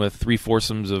walking with three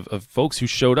foursomes of folks who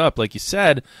showed up, like you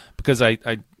said, because I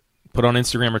put on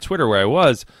Instagram or Twitter where I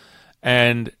was.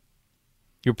 And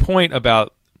your point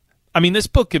about, I mean, this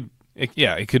book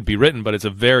it could be written, but it's a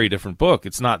very different book.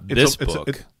 It's not this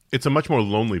book. It's a much more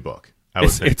lonely book, I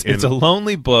would say. It's a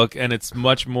lonely book, and it's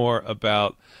much more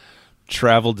about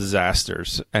travel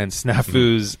disasters and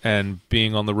snafus and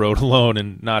being on the road alone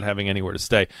and not having anywhere to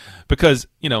stay. Because,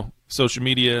 you know, social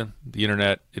media, the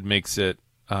internet, it makes it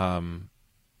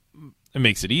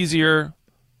easier,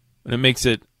 and it makes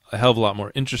it a hell of a lot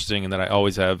more interesting, and that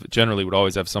I generally would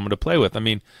always have someone to play with. I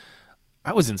mean,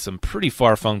 I was in some pretty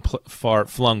far-flung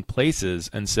places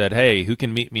and said, hey, who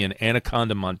can meet me in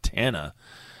Anaconda, Montana?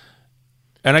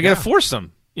 And I got to force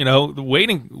them, you know,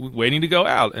 waiting to go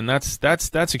out. And that's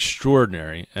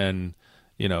extraordinary. And,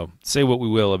 you know, say what we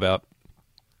will about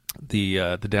the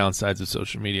downsides of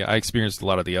social media. I experienced a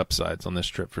lot of the upsides on this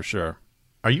trip for sure.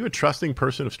 Are you a trusting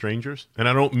person of strangers? And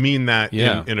I don't mean that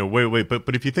in a way,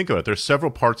 but if you think about it, there's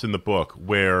several parts in the book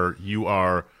where you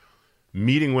are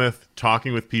meeting with,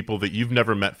 talking with people that you've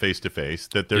never met face-to-face,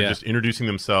 that they're just introducing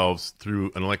themselves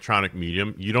through an electronic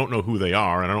medium. You don't know who they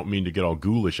are, and I don't mean to get all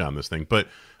ghoulish on this thing, but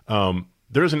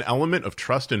there's an element of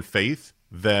trust and faith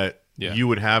that you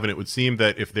would have, and it would seem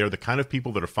that if they're the kind of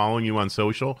people that are following you on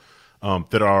social,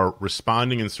 that are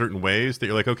responding in certain ways, that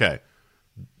you're like, okay,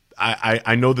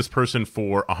 I know this person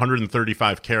for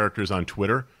 135 characters on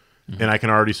Twitter, and I can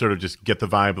already sort of just get the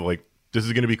vibe of like, this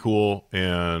is going to be cool,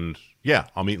 and yeah,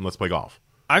 I'll meet and let's play golf.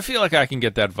 I feel like I can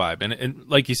get that vibe, and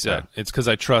like you said, it's because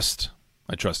I trust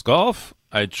golf.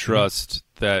 I trust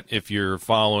that if you're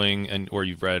following or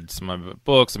you've read some of my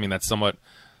books, I mean that's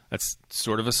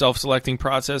sort of a self-selecting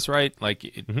process, right? Like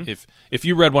if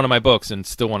you read one of my books and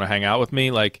still want to hang out with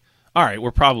me, like all right,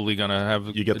 we're probably gonna have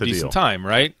a decent time,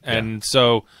 right? Yeah. And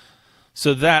so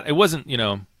that it wasn't,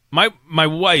 my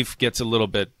wife gets a little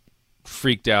bit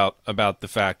freaked out about the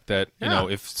fact that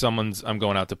if I'm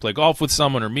going out to play golf with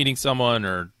someone or meeting someone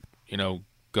or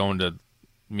going to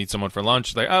meet someone for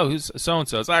lunch, like, oh, who's so and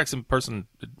so? It's like some person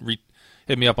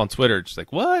hit me up on Twitter. She's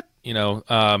like, what?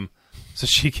 So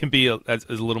she can be a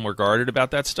little more guarded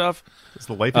about that stuff. Is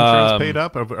the life insurance paid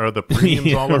up? Are the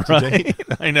premiums all up to date?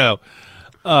 I know.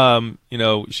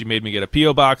 She made me get a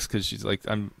P.O. box because she's like,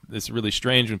 it's really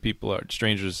strange when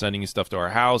strangers are sending you stuff to our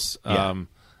house. Yeah.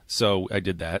 So I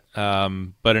did that.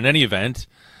 But in any event,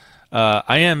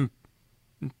 I am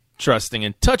trusting,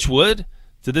 and touch wood,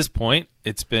 to this point,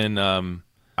 it's been,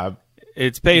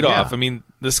 it's paid off. I mean,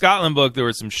 the Scotland book, there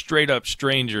were some straight up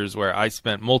strangers where I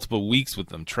spent multiple weeks with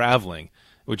them traveling,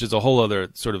 which is a whole other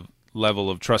sort of level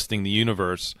of trusting the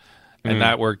universe. And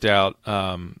that worked out,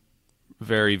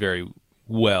 very, very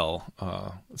well.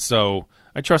 So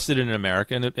I trusted in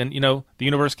America, and the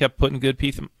universe kept putting good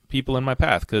people in my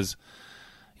path because,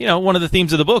 one of the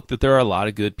themes of the book that there are a lot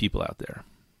of good people out there.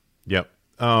 Yep.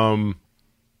 I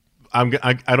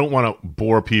don't want to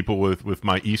bore people with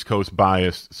my East Coast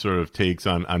bias sort of takes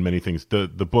on many things. The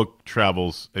book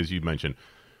travels, as you mentioned,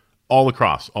 all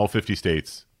across all 50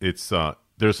 states. It's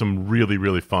there's some really,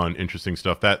 really fun, interesting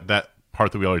stuff. That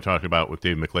part that we already talked about with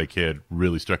Dave McClay Kidd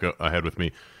really struck ahead with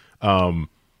me. One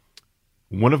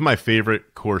of my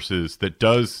favorite courses that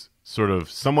does sort of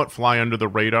somewhat fly under the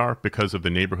radar because of the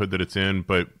neighborhood that it's in,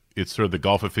 but it's sort of the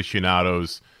golf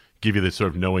aficionados give you this sort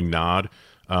of knowing nod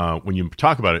when you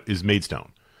talk about it, is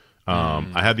Maidstone.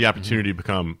 I had the opportunity to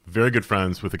become very good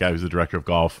friends with the guy who's the director of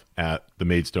golf at the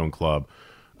Maidstone Club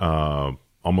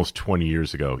almost 20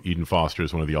 years ago. Eden Foster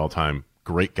is one of the all-time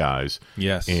great guys.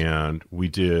 Yes. And we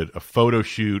did a photo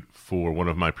shoot for one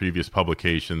of my previous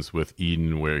publications with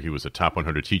Eden, where he was a top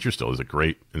 100 teacher, still is a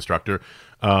great instructor.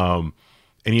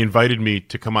 And he invited me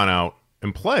to come on out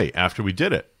and play after we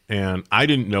did it. And I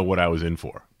didn't know what I was in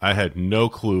for. I had no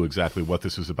clue exactly what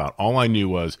this was about. All I knew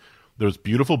was there was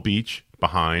beautiful beach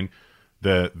behind,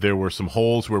 that there were some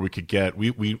holes where we could get,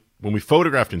 when we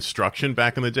photographed instruction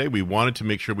back in the day, we wanted to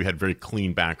make sure we had very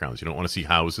clean backgrounds. You don't want to see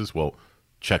houses. Well,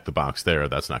 check the box there.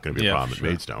 That's not going to be a problem at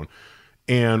Maidstone.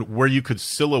 And where you could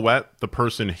silhouette the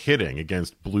person hitting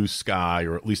against blue sky,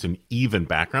 or at least an even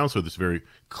background, so it's very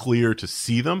clear to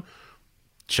see them,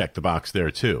 check the box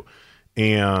there too.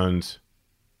 And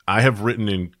I have written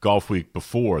in Golf Week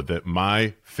before that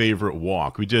my favorite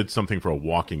walk, we did something for a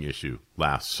walking issue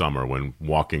last summer when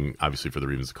walking, obviously for the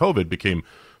reasons of COVID, became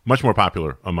much more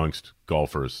popular amongst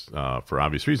golfers for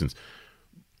obvious reasons.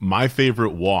 My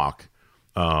favorite walk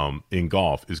in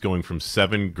golf is going from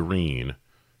 7 green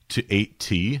to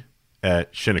 8T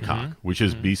at Shinnecock, which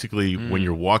is basically when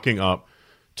you're walking up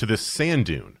to this sand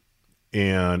dune.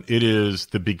 And it is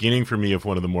the beginning for me of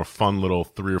one of the more fun little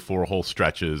 3 or 4 hole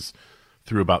stretches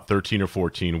through about 13 or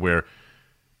 14, where,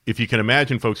 if you can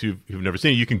imagine, folks who've never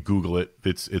seen it, you can Google it.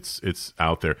 It's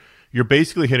out there. You're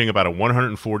basically hitting about a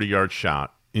 140-yard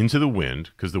shot into the wind,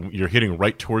 because you're hitting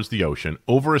right towards the ocean,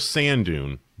 over a sand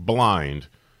dune, blind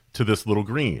to this little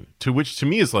green, to which to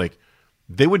me is like,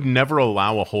 they would never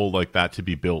allow a hole like that to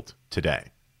be built today.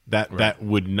 That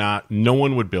would not, no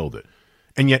one would build it.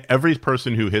 And yet every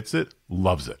person who hits it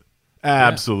loves it.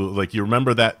 Absolutely. Yeah. Like, you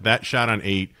remember that shot on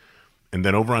 8, and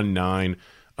then over on 9,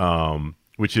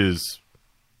 which is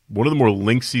one of the more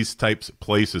linksy types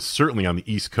places, certainly on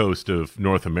the East Coast of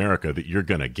North America, that you're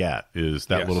going to get, is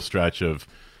that little stretch of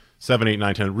 7, 8,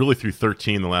 9, 10, really through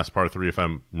 13, the last par 3, if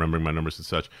I'm remembering my numbers and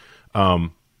such.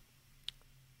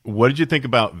 What did you think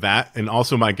about that? And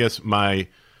also, my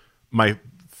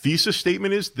thesis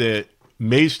statement is that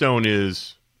Maidstone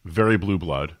is very blue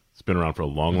blood. It's been around for a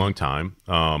long, long time.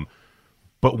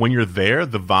 But when you're there,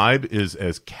 the vibe is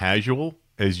as casual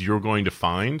as you're going to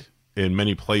find in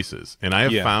many places. And I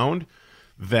have found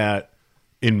that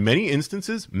in most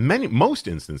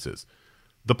instances,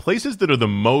 the places that are the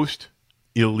most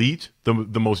elite,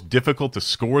 the most difficult to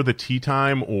score the tee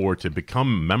time or to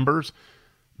become members,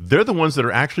 they're the ones that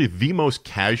are actually the most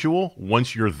casual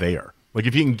once you're there. Like,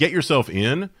 if you can get yourself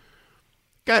in,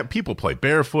 people play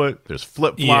barefoot. There's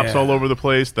flip-flops all over the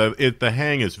place. The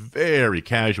hang is very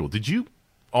casual. Did you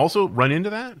also run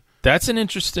into that? That's an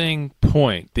interesting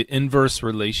point, the inverse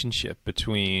relationship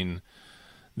between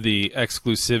the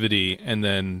exclusivity and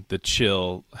then the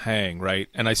chill hang, right?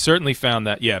 And I certainly found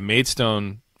that,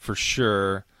 Maidstone for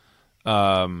sure,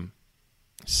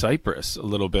 Cyprus a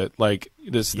little bit, like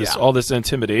this all this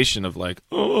intimidation of like,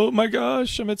 oh my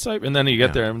gosh, I'm at Cyprus, and then you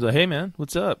get there and I'm like, hey man,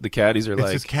 what's up? The caddies are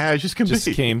like, as cash as can just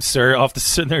be. Came off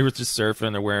the they were just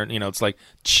surfing, they're wearing, it's like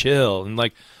chill and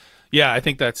like, I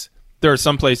think there are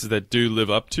some places that do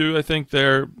live up to, I think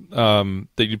there that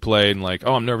you play and like,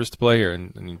 oh, I'm nervous to play here,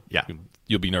 and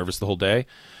you'll be nervous the whole day.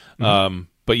 But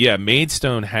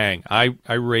Maidstone hang,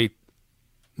 I rate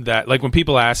that, like when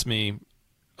people ask me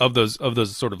of those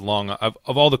sort of long of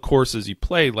all the courses you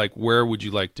play, like where would you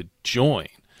like to join?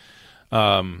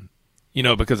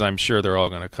 Because I'm sure they're all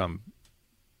going to come.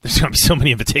 There's going to be so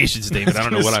many invitations, David. I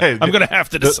don't know what I'm going to have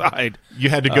to decide. You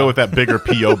had to go with that bigger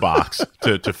PO box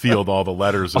to field all the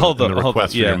letters and the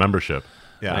requests for your membership.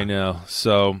 Yeah, I know.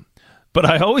 So, but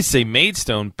I always say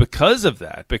Maidstone because of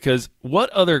that. Because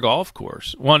what other golf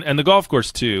course? And the golf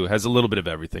course too has a little bit of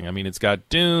everything. I mean, it's got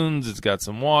dunes, it's got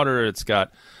some water, it's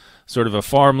got sort of a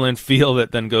farmland feel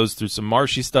that then goes through some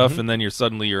marshy stuff, and then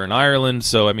you're in Ireland.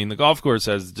 So I mean, the golf course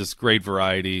has just great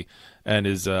variety and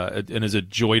is a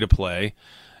joy to play.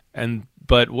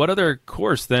 But what other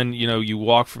course then? You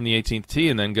walk from the 18th tee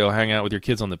and then go hang out with your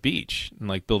kids on the beach and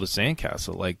like build a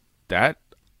sandcastle like that.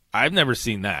 I've never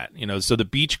seen that. So the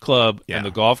beach club and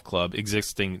the golf club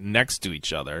existing next to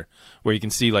each other, where you can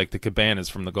see like the cabanas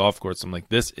from the golf course. I'm like,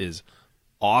 this is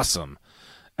awesome.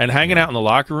 And hanging out in the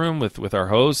locker room with our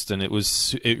host, and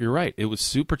you're right, it was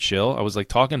super chill. I was like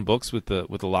talking books with the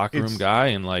locker room guy,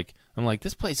 and like I'm like,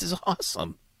 this place is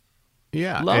awesome.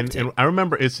 Yeah, Loved it. And I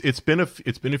remember it's been a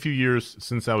few years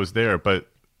since I was there, but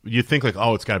you think like,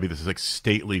 oh, it's got to be this like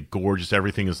stately, gorgeous.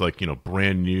 Everything is like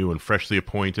brand new and freshly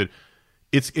appointed.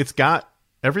 It's got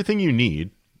everything you need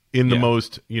in the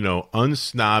most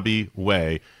unsnobby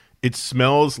way. It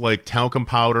smells like talcum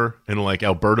powder and like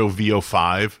Alberto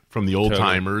VO5 from the old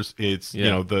timers. It's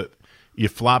you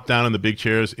flop down in the big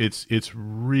chairs. It's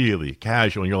really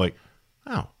casual, and you're like,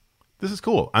 oh, this is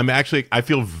cool. I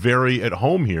feel very at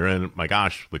home here, and my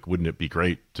gosh, like, wouldn't it be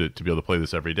great to be able to play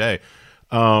this every day?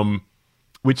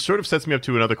 Which sort of sets me up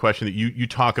to another question that you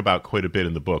talk about quite a bit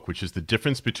in the book, which is the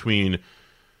difference between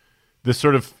this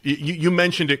sort of, you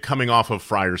mentioned it coming off of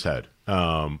Friar's Head.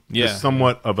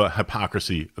 Somewhat of a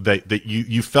hypocrisy that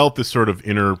you felt this sort of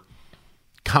inner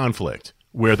conflict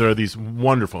where there are these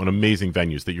wonderful and amazing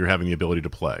venues that you're having the ability to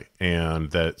play,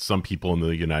 and that some people in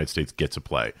the United States get to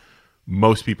play.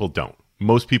 Most people don't.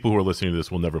 Most people who are listening to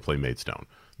this will never play Maidstone.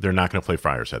 They're not going to play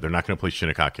Friar's Head. They're not going to play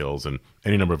Shinnecock Hills and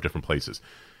any number of different places.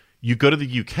 You go to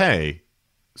the UK,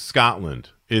 Scotland,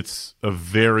 it's a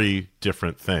very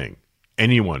different thing.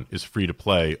 Anyone is free to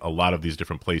play a lot of these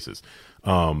different places.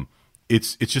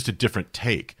 It's just a different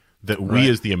take that we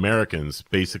as the Americans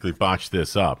basically botched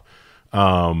this up.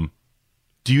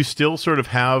 Do you still sort of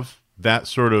have that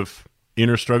sort of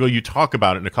inner struggle? You talk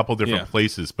about it in a couple different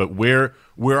places, but where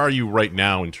are you right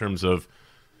now in terms of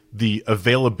the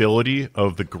availability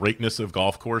of the greatness of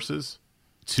golf courses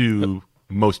to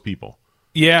most people?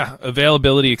 Yeah,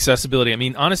 availability, accessibility. I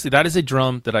mean, honestly, that is a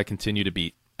drum that I continue to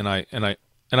beat, and I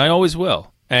always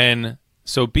will. And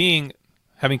so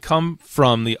having come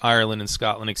from the Ireland and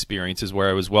Scotland experiences where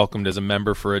I was welcomed as a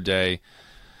member for a day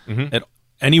at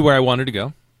anywhere I wanted to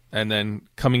go, and then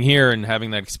coming here and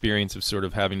having that experience of sort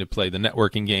of having to play the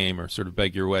networking game or sort of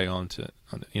beg your way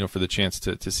for the chance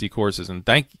to see courses. And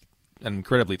I'm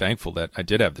incredibly thankful that I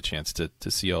did have the chance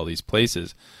to see all these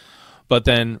places. But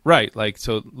then,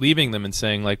 so leaving them and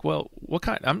saying like, well, what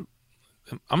kind? I'm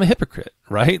a hypocrite,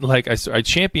 right? Like I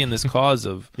champion this cause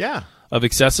of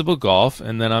accessible golf,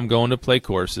 and then I'm going to play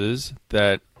courses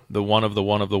that the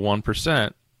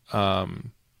 1%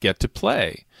 get to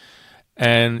play.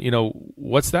 And,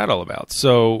 what's that all about?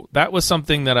 So that was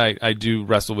something that I do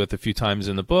wrestle with a few times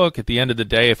in the book. At the end of the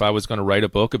day, if I was going to write a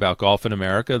book about golf in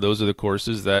America, those are the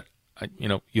courses that,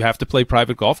 you have to play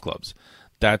private golf clubs.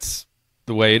 That's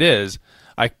the way it is.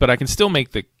 But I can still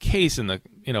make the case and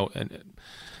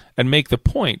make the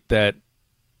point that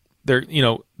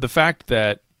the fact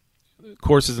that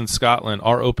courses in Scotland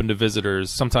are open to visitors,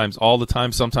 sometimes all the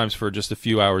time, sometimes for just a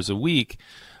few hours a week,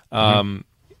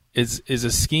 is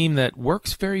a scheme that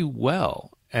works very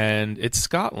well. And it's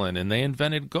Scotland, and they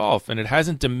invented golf, and it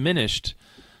hasn't diminished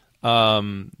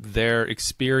their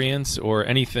experience or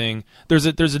anything. There's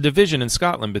a division in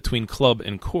Scotland between club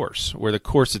and course, where the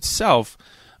course itself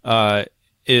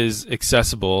is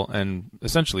accessible and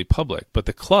essentially public, but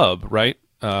the club,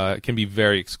 can be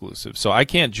very exclusive. So I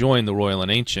can't join the Royal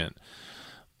and Ancient,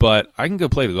 but I can go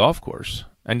play the golf course.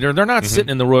 And they're not sitting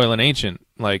in the Royal and Ancient,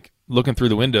 like, looking through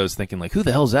the windows thinking, like, who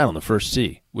the hell's that on the first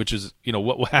tee? Which is,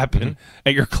 what will happen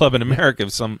at your club in America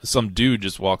if some dude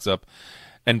just walks up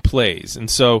and plays. And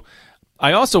so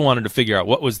I also wanted to figure out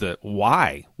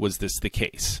why was this the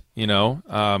case,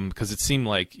 because it seemed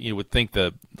like you would think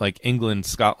that, like, England,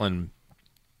 Scotland,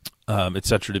 et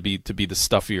cetera, to be the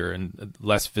stuffier and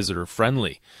less visitor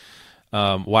friendly.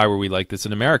 Why were we like this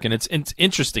in America? And it's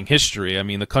interesting history. I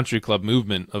mean, the country club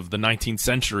movement of the 19th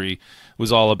century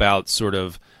was all about sort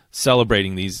of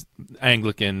celebrating these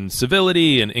Anglican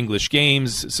civility and English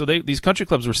games. So these country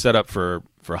clubs were set up for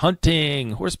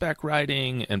hunting, horseback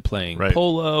riding, and playing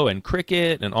polo and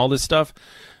cricket and all this stuff.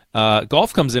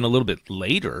 Golf comes in a little bit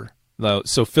later.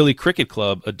 So Philly Cricket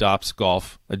Club adopts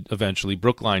golf eventually.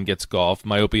 Brookline gets golf.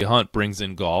 Myopia Hunt brings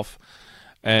in golf.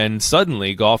 And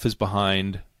suddenly golf is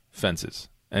behind fences.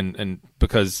 And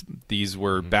because these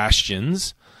were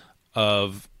bastions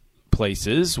of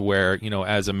places where,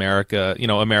 as America,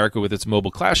 America with its mobile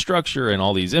class structure and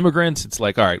all these immigrants, it's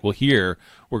like, all right, well, here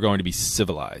we're going to be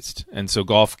civilized. And so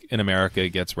golf in America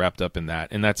gets wrapped up in that.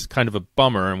 And that's kind of a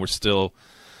bummer. And we're still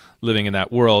living in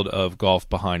that world of golf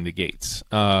behind the gates.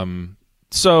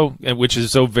 Which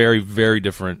is so very, very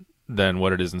different than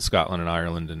what it is in Scotland and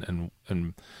Ireland.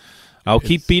 And I'll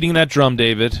keep beating that drum,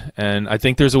 David, and I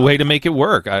think there's a way to make it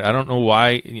work. I don't know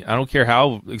why. I don't care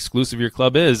how exclusive your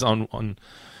club is. On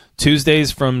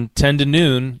Tuesdays from 10 to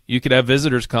noon, you could have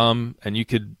visitors come, and you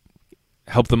could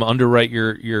help them underwrite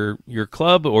your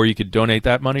club, or you could donate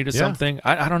that money to something.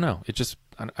 I don't know. It just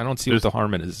I don't see what the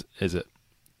harm in is it?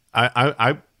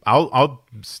 I'll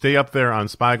stay up there on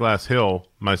Spyglass Hill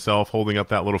myself, holding up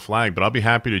that little flag. But I'll be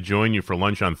happy to join you for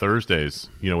lunch on Thursdays.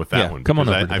 With that one. Come on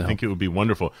over. I think it would be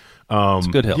wonderful. It's a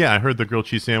good hill. Yeah, I heard the grilled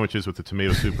cheese sandwiches with the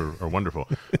tomato soup are wonderful.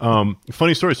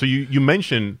 Funny story. So you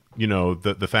mentioned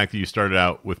the fact that you started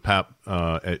out with Pep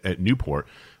at Newport.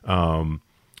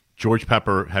 George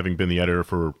Pepper, having been the editor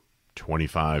for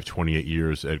 25, 28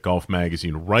 years at Golf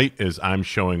Magazine, right as I'm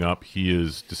showing up, he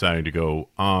is deciding to go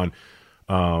on.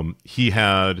 He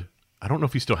had, I don't know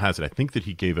if he still has it. I think that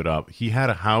he gave it up. He had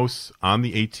a house on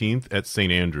the 18th at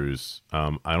St. Andrews.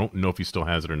 I don't know if he still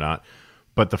has it or not.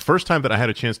 But the first time that I had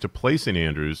a chance to play St.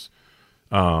 Andrews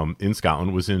in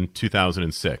Scotland was in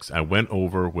 2006. I went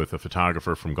over with a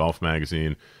photographer from Golf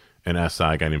Magazine, an SI,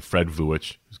 a guy named Fred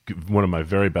Vuich, one of my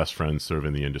very best friends sort of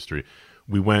in the industry.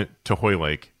 We went to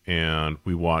Hoylake and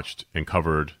we watched and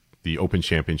covered the Open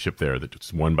Championship there that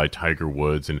was won by Tiger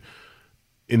Woods. And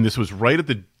this was right at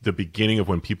the beginning of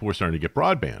when people were starting to get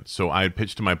broadband. So I had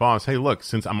pitched to my boss, hey, look,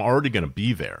 since I'm already going to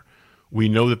be there, we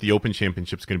know that the Open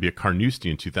Championship is going to be at Carnoustie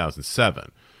in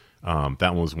 2007. That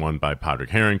one was won by Padraig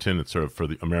Harrington. It's sort of, for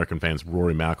the American fans,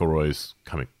 Rory McIlroy's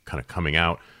coming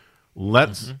out.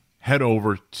 Let's head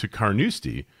over to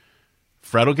Carnoustie.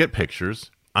 Fred will get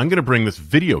pictures. I'm going to bring this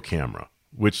video camera,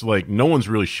 which, like, no one's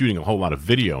really shooting a whole lot of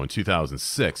video in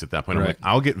 2006 at that point. Right. I'm like,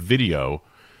 I'll get video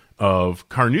of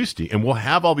Carnoustie, and we'll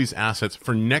have all these assets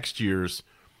for next year's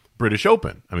British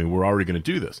Open. I mean, we're already going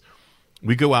to do this.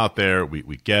 We go out there, we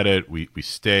get it, we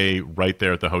stay right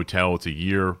there at the hotel. It's a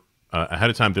year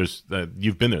ahead of time. There's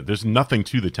you've been there. There's nothing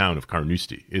to the town of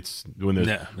Carnoustie. It's when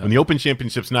the Open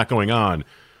Championship's not going on,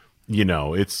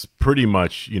 it's pretty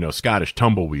much Scottish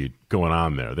tumbleweed going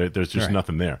on there. There's just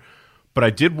nothing there. But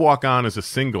I did walk on as a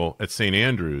single at St.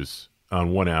 Andrews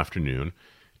on one afternoon.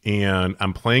 And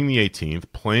I'm playing the 18th,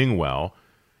 playing well.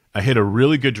 I hit a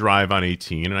really good drive on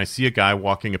 18, and I see a guy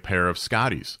walking a pair of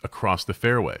Scotties across the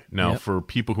fairway. Now, for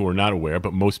people who are not aware,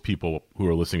 but most people who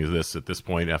are listening to this at this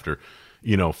point after,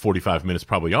 45 minutes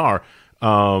probably are,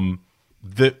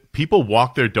 that people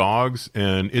walk their dogs,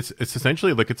 and it's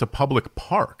essentially like it's a public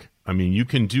park. I mean, you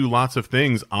can do lots of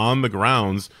things on the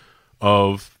grounds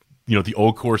of, the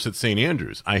old course at St.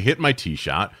 Andrews. I hit my tee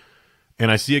shot, and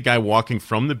I see a guy walking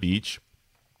from the beach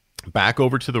back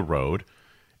over to the road,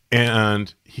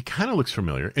 and he kind of looks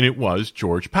familiar, and it was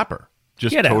George Pepper.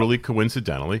 Just totally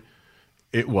coincidentally,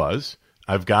 it was.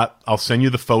 I'll send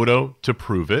you the photo to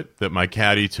prove it that my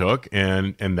caddy took,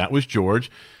 and that was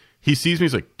George. He sees me,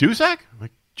 he's like, Dusak? I'm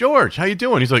like, George, how you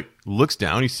doing? He's like, looks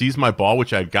down, he sees my ball,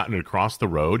 which I'd gotten it across the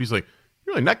road. He's like,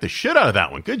 you really knocked the shit out of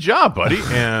that one. Good job, buddy.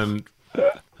 And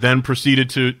then proceeded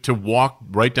to walk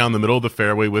right down the middle of the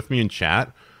fairway with me and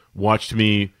chat, watched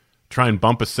me try and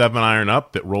bump a 7-iron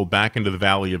up that rolled back into the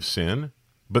Valley of Sin.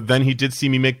 But then he did see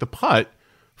me make the putt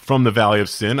from the Valley of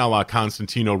Sin, a la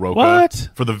Constantino Rocca. What?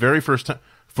 For the very first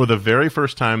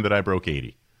time that I broke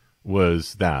 80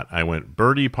 was that. I went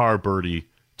birdie, par, birdie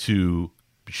to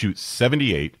shoot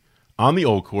 78 on the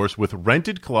old course with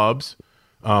rented clubs.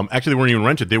 Actually, they weren't even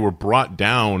rented. They were brought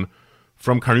down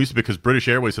from Carnoustie because British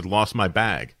Airways had lost my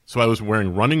bag. So I was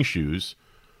wearing running shoes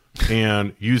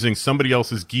and using somebody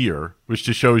else's gear, which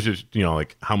just shows you,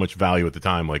 like how much value at the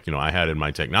time, like, I had in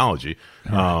my technology.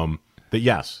 That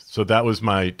yes. So that was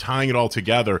my tying it all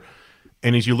together.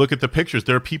 And as you look at the pictures,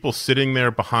 there are people sitting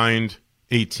there behind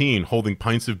 18 holding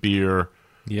pints of beer,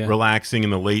 relaxing in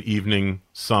the late evening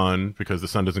sun because the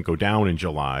sun doesn't go down in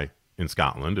July in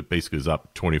Scotland. It basically is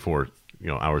up 24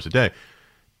 hours a day.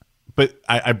 But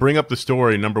I bring up the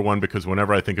story, number one, because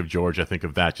whenever I think of George, I think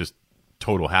of that just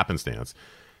total happenstance.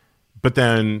 But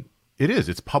then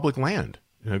it's public land.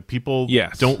 People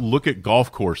don't look at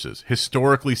golf courses,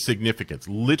 historically significant,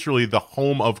 literally the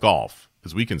home of golf,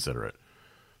 as we consider it.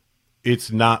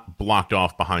 It's not blocked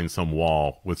off behind some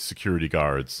wall with security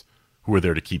guards who are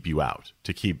there to keep you out,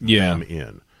 to keep them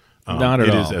in. Not at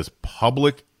all. It is as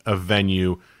public a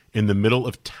venue in the middle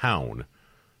of town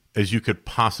as you could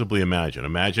possibly imagine.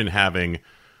 Imagine having,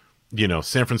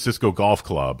 San Francisco Golf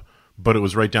Club, but it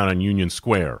was right down on Union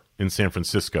Square in San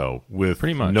Francisco with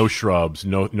pretty much no shrubs,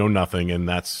 no nothing, and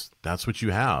that's what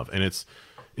you have. And it's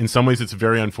in some ways it's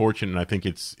very unfortunate, and I think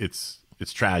it's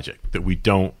tragic that we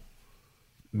don't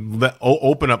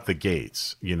open up the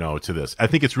gates, to this. I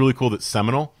think it's really cool that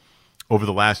Seminole, over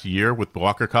the last year with the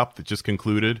Walker Cup that just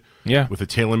concluded, with a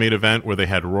TaylorMade event where they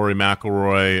had Rory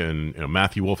McIlroy and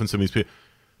Matthew Wolff and some of these people.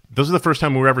 Those are the first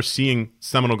time we were ever seeing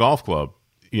Seminole Golf Club,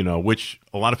 which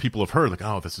a lot of people have heard, like,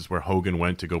 oh, this is where Hogan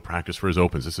went to go practice for his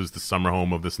Opens. This is the summer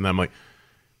home of this and that. I'm like,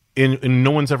 and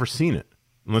no one's ever seen it.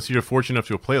 Unless you're fortunate enough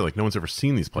to play, like, no one's ever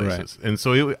seen these places. Right. And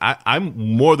so I'm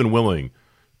more than willing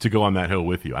to go on that hill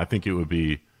with you. I think it would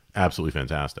be absolutely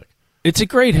fantastic. It's a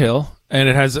great hill,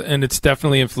 and it's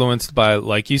definitely influenced by,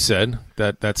 like you said,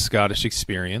 that Scottish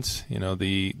experience.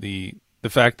 The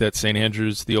fact that St.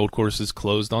 Andrews, the old course, is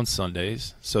closed on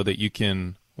Sundays so that you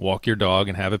can walk your dog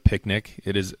and have a picnic.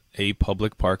 It is a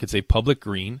public park. It's a public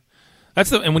green.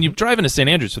 And when you drive into St.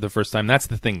 Andrews for the first time, that's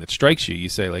the thing that strikes you. You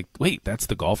say, like, wait, that's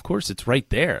the golf course? It's right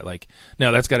there. Like,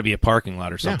 no, that's got to be a parking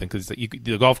lot or something because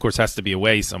the golf course has to be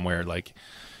away somewhere, like,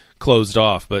 closed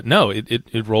off. But no,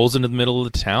 it rolls into the middle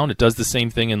of the town. It does the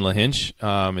same thing in Lahinch.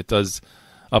 It does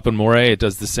up in Moray. It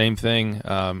does the same thing.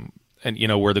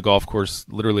 And where the golf course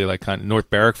literally, like, kind of North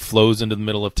Berwick flows into the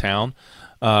middle of town,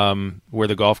 where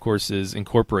the golf course is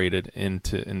incorporated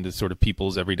into sort of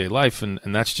people's everyday life, and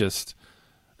that's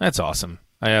awesome.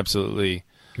 I absolutely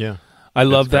I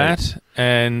love that.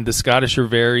 And the Scottish are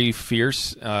very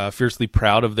fiercely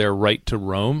proud of their right to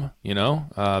roam.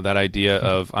 That idea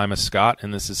of I'm a Scot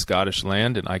and this is Scottish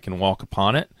land and I can walk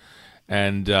upon it.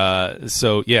 And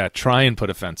try and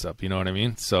put a fence up. You know what I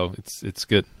mean? So it's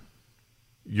good.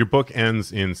 Your book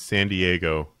ends in San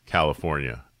Diego,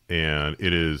 California, and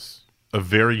it is a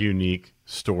very unique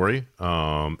story,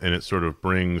 and it sort of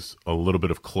brings a little bit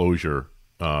of closure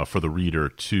for the reader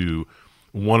to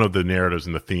one of the narratives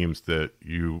and the themes that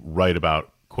you write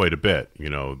about quite a bit,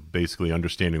 basically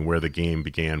understanding where the game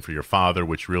began for your father,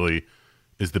 which really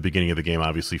is the beginning of the game,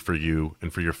 obviously, for you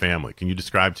and for your family. Can you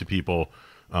describe to people,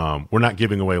 we're not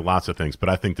giving away lots of things, but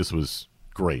I think this was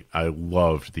great. I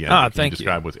loved the ending. Can you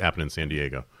describe what happened in San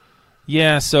Diego?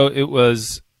 Yeah, so it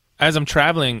was, as I'm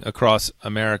traveling across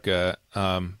America,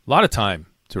 a lot of time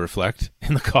to reflect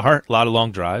in the car, a lot of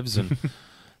long drives, and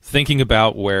thinking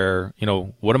about where,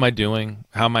 what am I doing?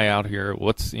 How am I out here?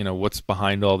 What's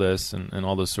behind all this? And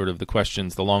all those sort of the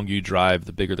questions. The longer you drive,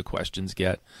 the bigger the questions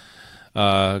get.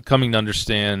 Coming to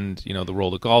understand, the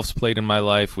role that golf's played in my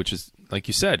life, which is, like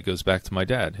you said, goes back to my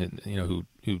dad, who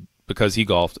because he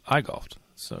golfed, I golfed.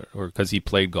 So, or because he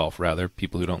played golf, rather.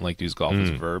 People who don't like to use golf as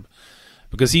a verb.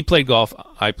 Because he played golf,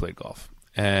 I played golf.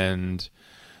 And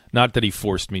not that he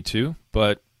forced me to,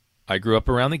 but I grew up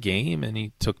around the game, and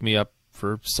he took me up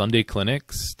for Sunday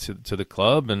clinics to the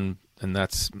club, and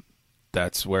that's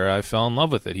where I fell in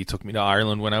love with it. He took me to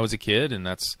Ireland when I was a kid, and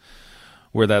that's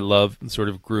where that love sort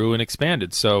of grew and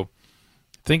expanded. So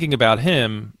thinking about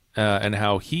him and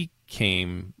how he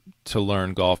came to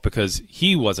learn golf, because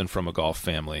he wasn't from a golf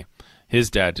family. His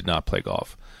dad did not play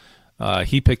golf.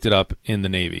 He picked it up in the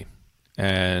Navy.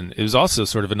 And it was also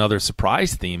sort of another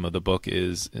surprise theme of the book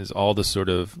is all the sort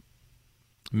of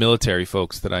military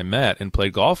folks that I met and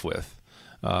played golf with,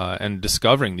 and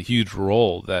discovering the huge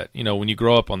role that, when you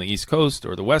grow up on the East Coast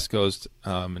or the West Coast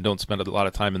and don't spend a lot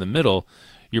of time in the middle,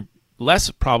 you're less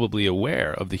probably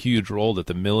aware of the huge role that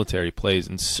the military plays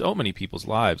in so many people's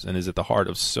lives and is at the heart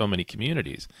of so many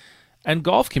communities. And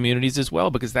golf communities as well,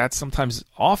 because that's sometimes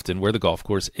often where the golf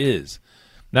course is.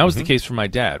 And that was the case for my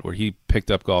dad, where he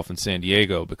picked up golf in San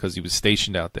Diego because he was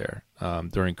stationed out there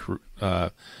during,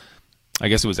 I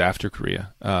guess it was after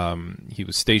Korea. He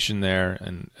was stationed there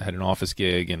and had an office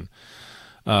gig, and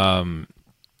on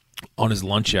his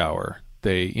lunch hour.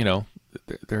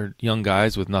 They're young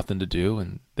guys with nothing to do,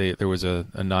 and there was a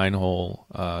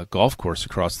 9-hole golf course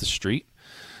across the street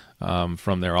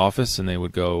from their office, and they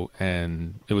would go,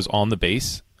 and it was on the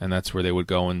base, and that's where they would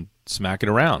go and smack it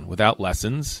around without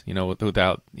lessons,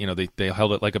 without, they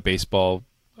held it like a baseball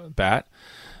bat,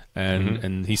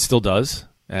 and he still does,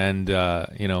 and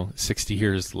 60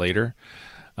 years later,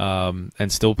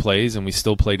 and still plays, and we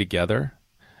still play together.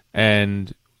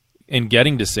 And in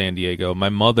getting to San Diego, my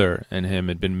mother and him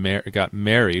had got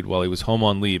married while he was home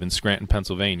on leave in Scranton,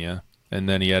 Pennsylvania, and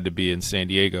then he had to be in San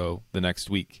Diego the next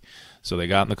week. So they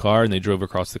got in the car and they drove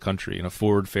across the country in a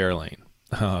Ford Fairlane.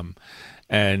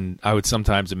 And I would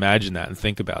sometimes imagine that and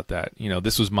think about that.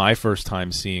 This was my first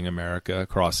time seeing America,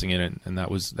 crossing it, and that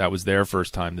was their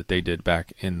first time that they did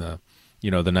back in the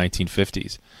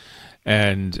 1950s.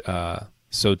 And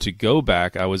so to go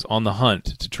back, I was on the hunt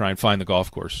to try and find the golf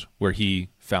course where he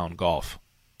found golf,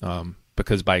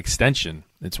 because by extension,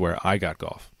 it's where I got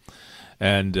golf.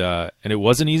 And it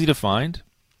wasn't easy to find.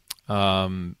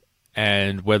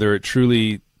 And whether it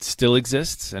truly still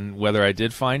exists and whether I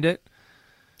did find it.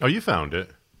 Oh, you found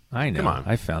it. I know. Come on.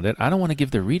 I found it. I don't want to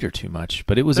give the reader too much,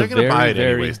 but it was they're a very, buy it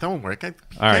very... anyways. Don't worry. All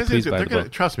right, please buy the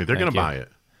book. Trust me, they're going to Thank buy you.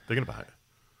 it. They're going to buy it.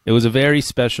 It was a very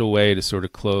special way to sort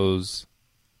of close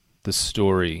the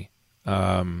story.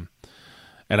 And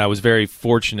I was very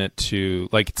fortunate to,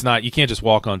 you can't just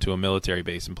walk onto a military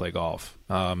base and play golf.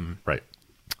 Right.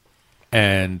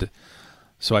 And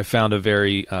so I found a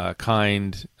very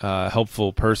kind,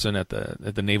 helpful person at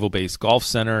the Naval Base Golf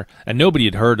Center, and nobody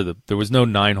had heard of there was no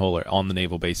 9-holer on the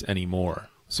Naval Base anymore.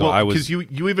 So I was, because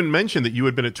you even mentioned that you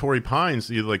had been at Torrey Pines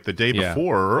the day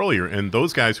before or earlier, and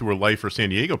those guys who were Life for San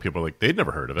Diego people, they'd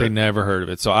never heard of it. They never heard of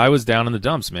it. So I was down in the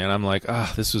dumps, man. I'm like,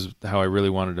 this was how I really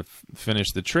wanted to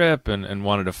finish the trip, and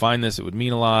wanted to find this. It would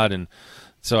mean a lot, and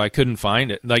so I couldn't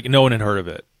find it. No one had heard of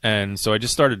it. And so I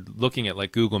just started looking at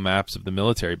Google Maps of the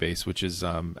military base, which is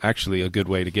actually a good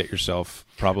way to get yourself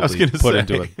probably put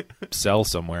into a cell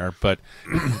somewhere. But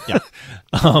yeah,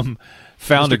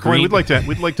 found Mr. a green.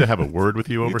 We'd like to have a word with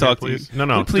you over here, please.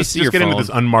 No, please just get into this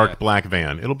unmarked black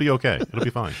van. It'll be okay. It'll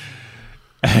be fine.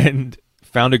 And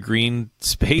found a green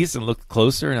space and looked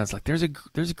closer, and I was like,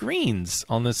 "There's greens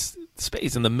on this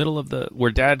space in the middle of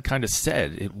where Dad kind of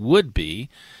said it would be."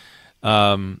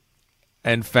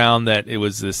 And found that it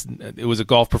was a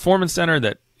golf performance center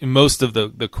that most of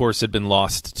the course had been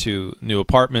lost to new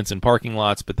apartments and parking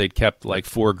lots, but they'd kept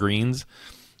 4 greens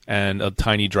and a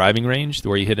tiny driving range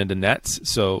where you hit into nets.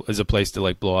 So as a place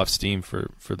to blow off steam for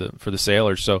the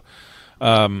sailors. So,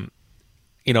 I'm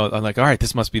like, all right,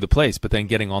 this must be the place. But then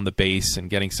getting on the base and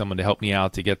getting someone to help me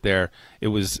out to get there, that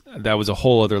was a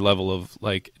whole other level of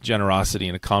generosity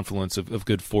and a confluence of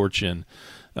good fortune.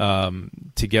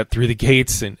 To get through the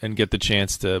gates and get the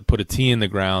chance to put a tee in the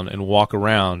ground and walk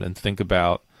around and think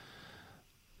about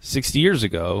 60 years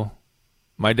ago,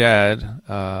 my dad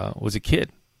was a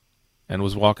kid and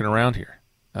was walking around here,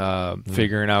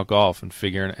 figuring out golf and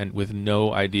with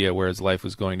no idea where his life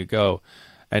was going to go,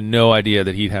 and no idea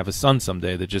that he'd have a son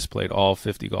someday that just played all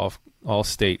 50 golf, all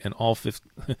state, and all 50.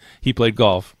 He played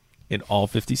golf in all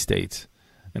 50 states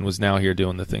and was now here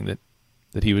doing the thing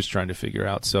that he was trying to figure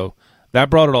out. So that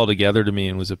brought it all together to me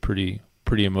and was a pretty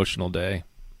emotional day.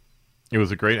 It was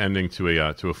a great ending to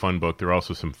a fun book. There are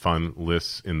also some fun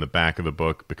lists in the back of the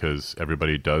book because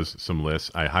everybody does some lists.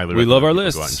 I highly recommend love our people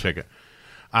lists. Go out and check it.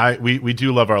 We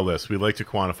do love our lists. We like to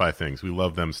quantify things. We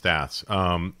love them stats.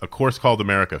 A course called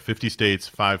America, 50 states,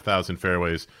 5,000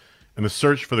 fairways, and the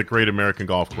search for the great American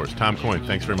golf course. Tom Coyne,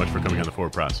 thanks very much for coming on the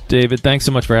Forward Press. David, thanks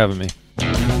so much for having me.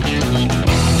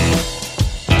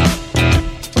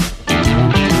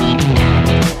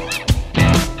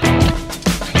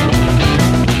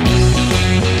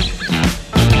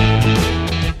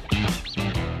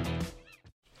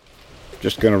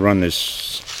 Just going to run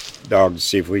this dog to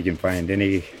see if we can find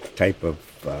any type of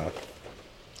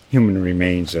human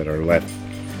remains that are left.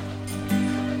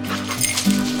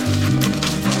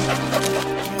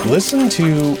 Listen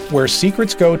to Where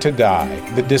Secrets Go to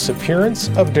Die, The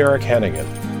Disappearance of Derek Hennigan.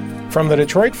 From the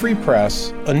Detroit Free Press,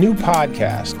 a new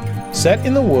podcast set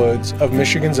in the woods of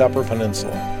Michigan's Upper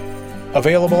Peninsula.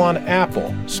 Available on Apple,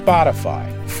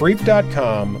 Spotify,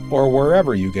 Freep.com, or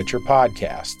wherever you get your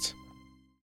podcasts.